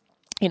you?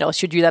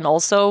 Should you then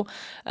also,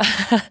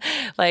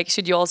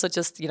 should you also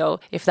just,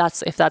 if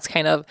that's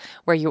kind of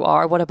where you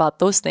are, what about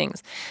those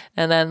things?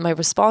 And then my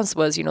response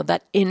was,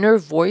 that inner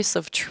voice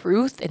of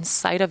truth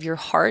inside of your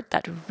heart,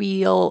 that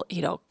real,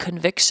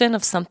 conviction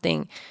of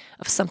something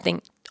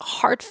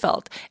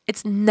heartfelt,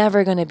 it's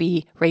never going to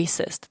be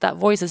racist. That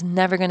voice is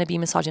never going to be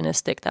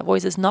misogynistic. That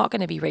voice is not going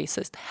to be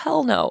racist.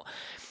 Hell no.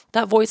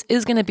 That voice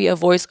is going to be a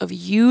voice of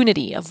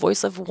unity, a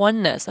voice of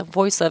oneness, a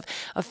voice of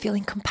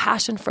feeling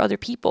compassion for other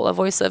people, a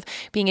voice of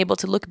being able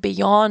to look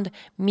beyond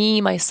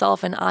me,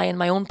 myself, and I, and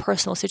my own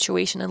personal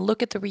situation, and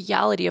look at the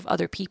reality of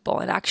other people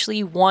and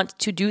actually want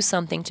to do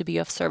something to be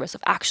of service,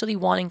 of actually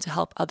wanting to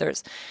help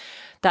others.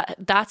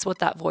 That's what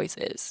that voice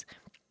is.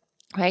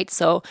 Right?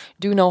 So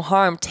do no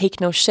harm,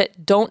 take no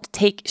shit. Don't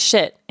take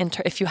shit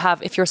if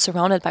you're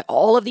surrounded by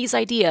all of these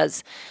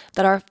ideas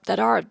that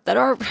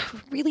are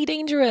really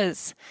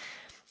dangerous.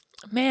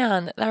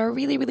 Man, that are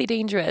really, really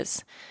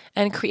dangerous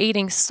and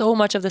creating so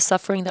much of the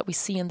suffering that we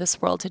see in this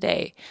world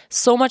today.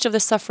 So much of the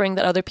suffering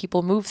that other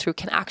people move through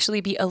can actually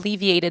be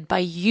alleviated by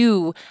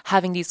you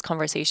having these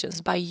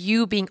conversations, by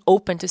you being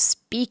open to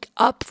speak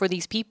up for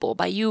these people,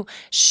 by you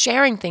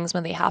sharing things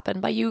when they happen,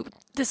 by you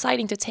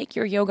deciding to take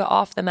your yoga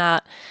off the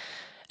mat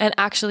and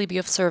actually be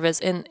of service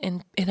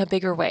in a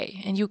bigger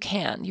way. And you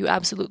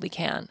absolutely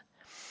can.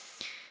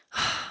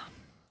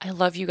 I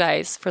love you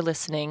guys for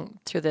listening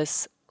to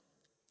this.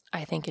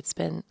 I think it's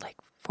been like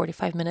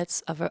 45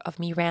 minutes of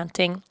me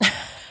ranting.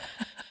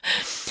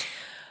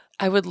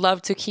 I would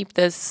love to keep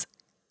this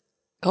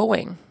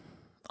going,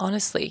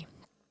 honestly.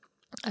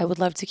 I would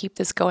love to keep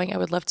this going. I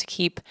would love to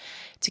keep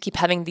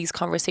having these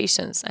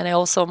conversations. And I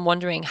also am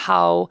wondering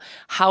how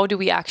do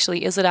we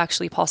actually, is it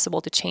actually possible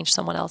to change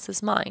someone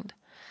else's mind?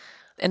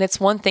 And it's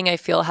one thing I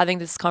feel having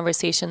this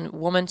conversation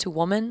woman to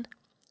woman,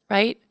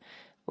 right?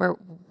 Where,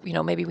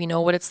 maybe we know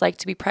what it's like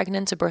to be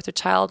pregnant, to birth a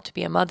child, to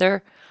be a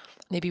mother.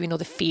 Maybe we know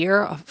the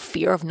fear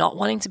of not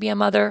wanting to be a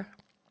mother.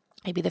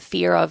 Maybe the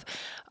fear of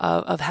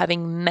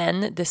having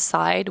men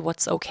decide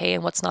what's okay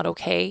and what's not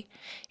okay.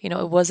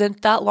 It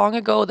wasn't that long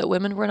ago that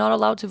women were not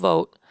allowed to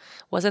vote.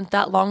 It wasn't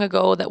that long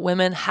ago that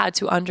women had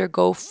to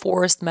undergo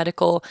forced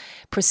medical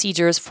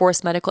procedures,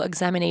 forced medical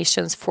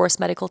examinations, forced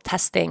medical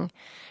testing.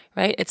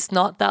 Right? It's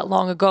not that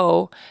long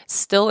ago.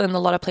 Still in a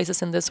lot of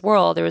places in this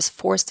world, there is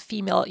forced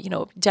female,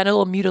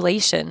 genital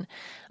mutilation,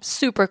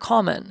 super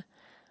common.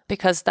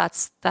 Because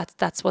that's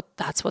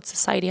what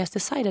society has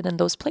decided in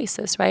those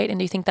places, right? And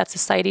do you think that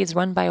society is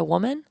run by a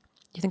woman?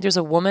 You think there's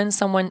a woman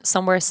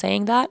somewhere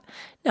saying that?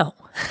 No.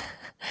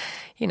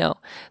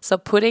 So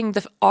putting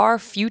our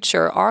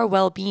future, our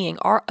well-being,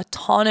 our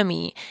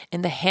autonomy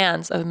in the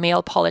hands of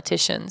male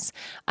politicians,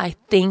 I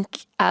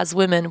think as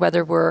women,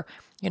 whether we're,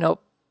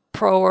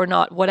 pro or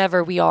not,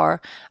 whatever we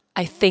are,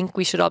 I think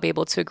we should all be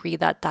able to agree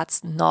that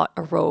that's not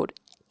a road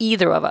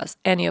either of us,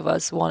 any of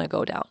us, want to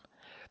go down.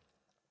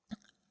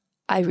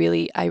 I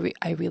really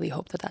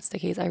hope that that's the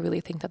case. I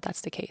really think that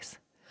that's the case.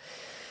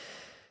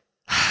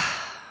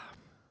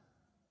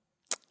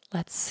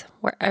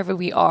 Wherever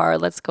we are,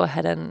 let's go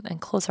ahead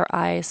and close our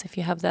eyes if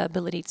you have the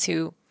ability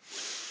to.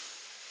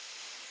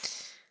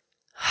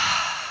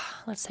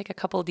 Let's take a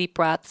couple deep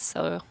breaths.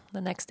 So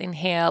the next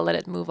inhale, let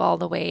it move all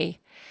the way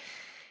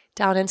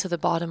down into the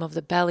bottom of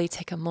the belly.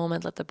 Take a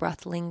moment, let the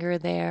breath linger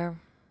there.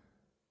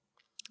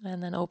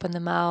 And then open the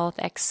mouth,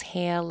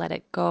 exhale, let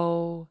it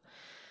go.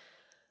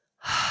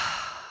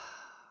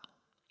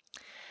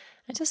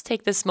 And just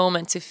take this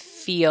moment to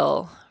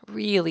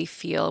really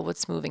feel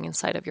what's moving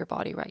inside of your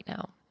body right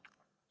now.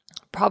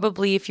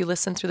 Probably if you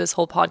listen through this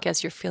whole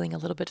podcast, you're feeling a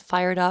little bit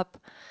fired up.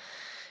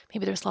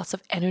 Maybe there's lots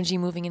of energy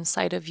moving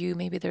inside of you.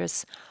 Maybe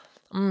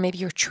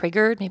you're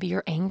triggered. Maybe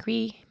you're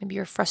angry. Maybe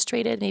you're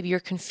frustrated. Maybe you're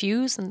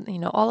confused. And,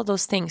 all of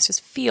those things, just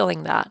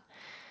feeling that.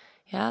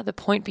 Yeah, the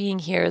point being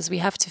here is we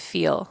have to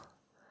feel.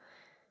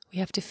 We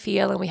have to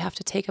feel, and we have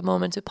to take a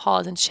moment to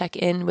pause and check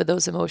in with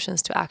those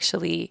emotions to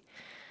actually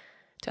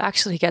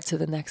get to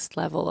the next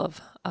level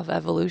of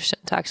evolution,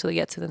 to actually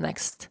get to the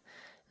next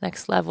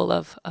level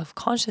of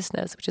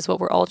consciousness, which is what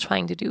we're all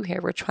trying to do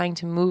here. We're trying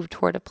to move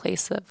toward a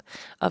place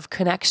of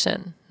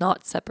connection,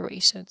 not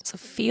separation. So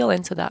feel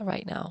into that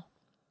right now.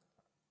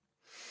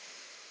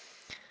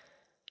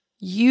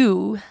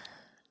 You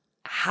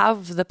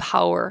have the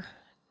power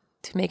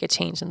to make a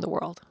change in the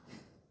world.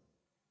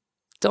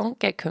 Don't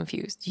get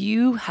confused.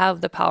 You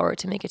have the power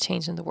to make a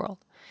change in the world.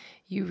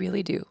 You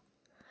really do.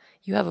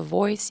 You have a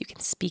voice. You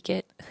can speak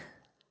it.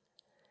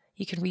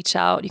 You can reach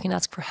out. You can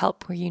ask for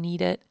help where you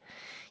need it.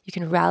 You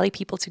can rally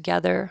people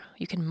together.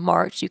 You can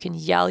march. You can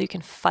yell. You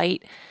can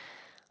fight.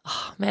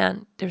 Oh,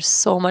 man, there's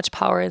so much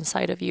power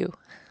inside of you.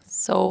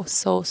 So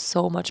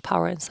much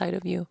power inside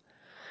of you.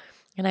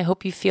 And I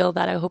hope you feel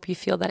that. I hope you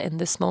feel that in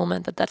this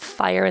moment, that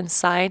fire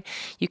inside,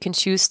 you can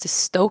choose to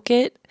stoke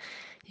it.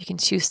 You can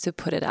choose to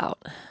put it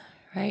out,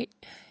 right?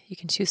 You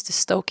can choose to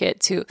stoke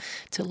it, to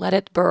let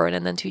it burn,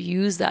 and then to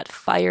use that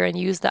fire and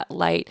use that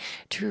light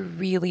to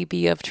really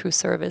be of true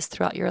service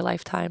throughout your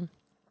lifetime.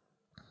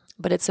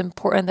 But it's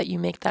important that you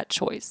make that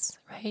choice,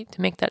 right?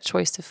 To make that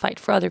choice to fight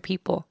for other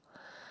people.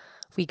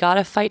 We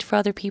gotta fight for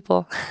other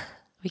people.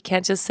 We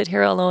can't just sit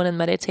here alone and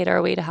meditate our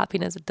way to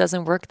happiness. It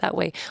doesn't work that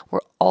way.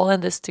 We're all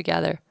in this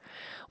together.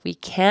 We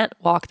can't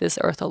walk this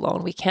earth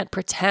alone. We can't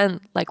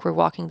pretend like we're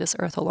walking this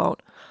earth alone.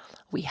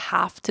 We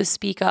have to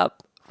speak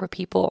up for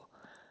people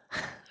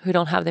who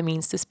don't have the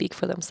means to speak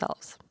for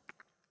themselves,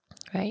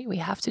 right? We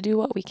have to do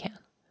what we can.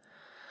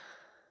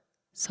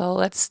 So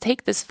let's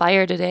take this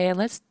fire today and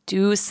let's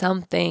do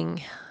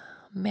something.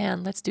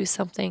 Man, let's do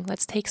something.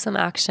 Let's take some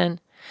action.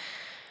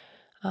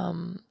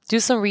 Do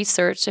some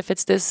research if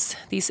it's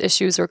these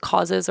issues or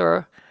causes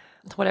or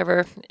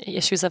whatever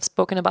issues I've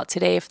spoken about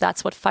today, if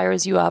that's what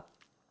fires you up.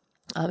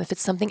 If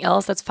it's something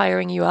else that's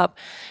firing you up,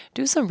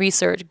 do some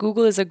research.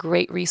 Google is a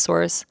great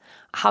resource.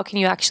 How can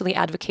you actually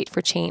advocate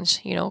for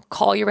change?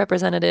 Call your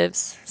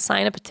representatives,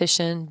 sign a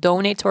petition,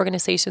 donate to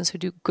organizations who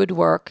do good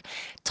work,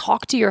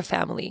 talk to your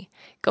family,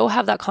 go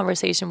have that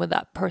conversation with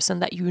that person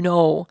that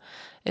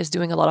is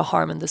doing a lot of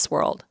harm in this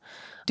world.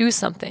 Do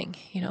something,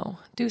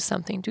 do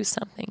something.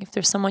 If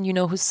there's someone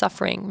who's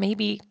suffering,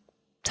 maybe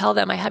tell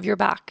them I have your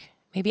back.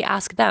 Maybe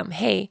ask them,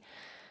 hey,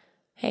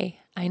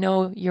 I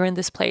know you're in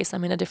this place.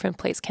 I'm in a different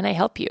place. Can I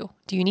help you?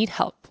 Do you need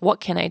help?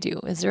 What can I do?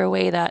 Is there a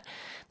way that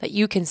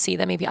you can see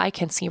that maybe I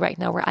can see right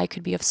now where I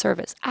could be of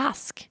service?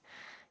 Ask.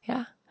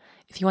 Yeah.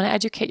 If you want to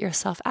educate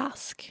yourself,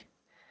 ask.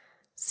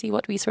 See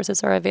what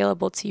resources are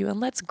available to you, and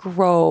let's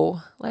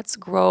grow. Let's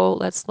grow.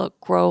 Let's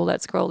grow.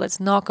 Let's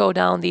not go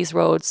down these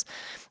roads.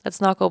 Let's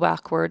not go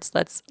backwards.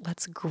 Let's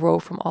grow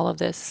from all of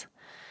this.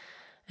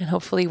 And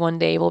hopefully one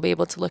day we'll be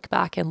able to look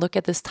back and look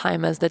at this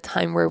time as the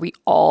time where we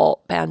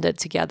all banded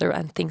together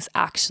and things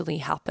actually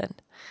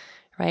happened,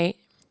 right?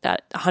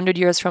 That 100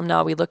 years from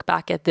now, we look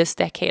back at this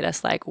decade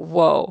as like,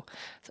 whoa,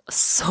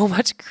 so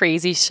much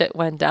crazy shit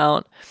went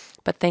down.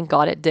 But thank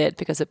God it did,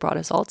 because it brought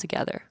us all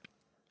together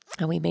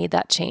and we made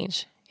that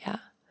change. Yeah.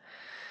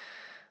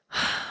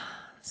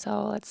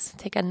 So let's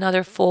take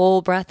another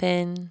full breath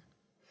in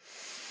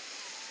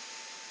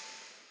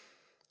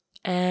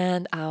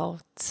and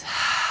out.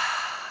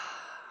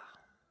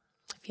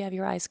 If you have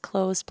your eyes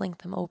closed,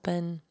 blink them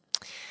open.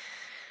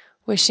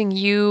 Wishing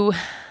you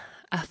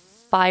a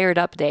fired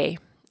up day.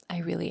 I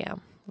really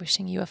am.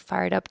 Wishing you a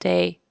fired up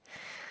day.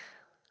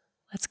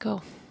 Let's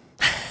go.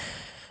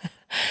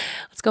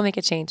 Let's go make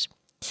a change.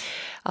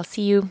 I'll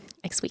see you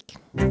next week.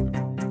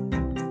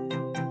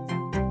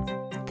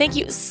 Thank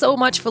you so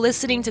much for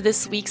listening to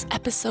this week's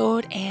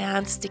episode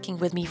and sticking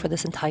with me for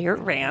this entire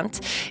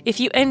rant. If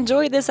you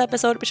enjoyed this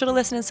episode, be sure to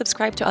listen and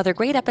subscribe to other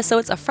great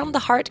episodes of From the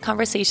Heart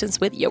Conversations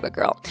with Yoga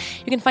Girl.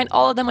 You can find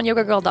all of them on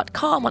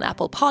yogagirl.com, on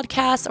Apple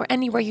Podcasts, or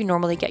anywhere you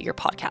normally get your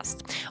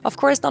podcasts. Of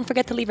course, don't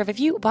forget to leave a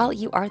review while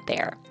you are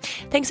there.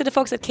 Thanks to the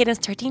folks at Cadence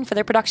 13 for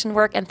their production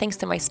work, and thanks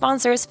to my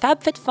sponsors,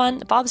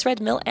 FabFitFun, Bob's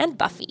Red Mill, and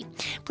Buffy.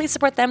 Please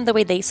support them the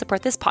way they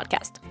support this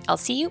podcast. I'll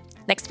see you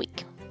next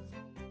week.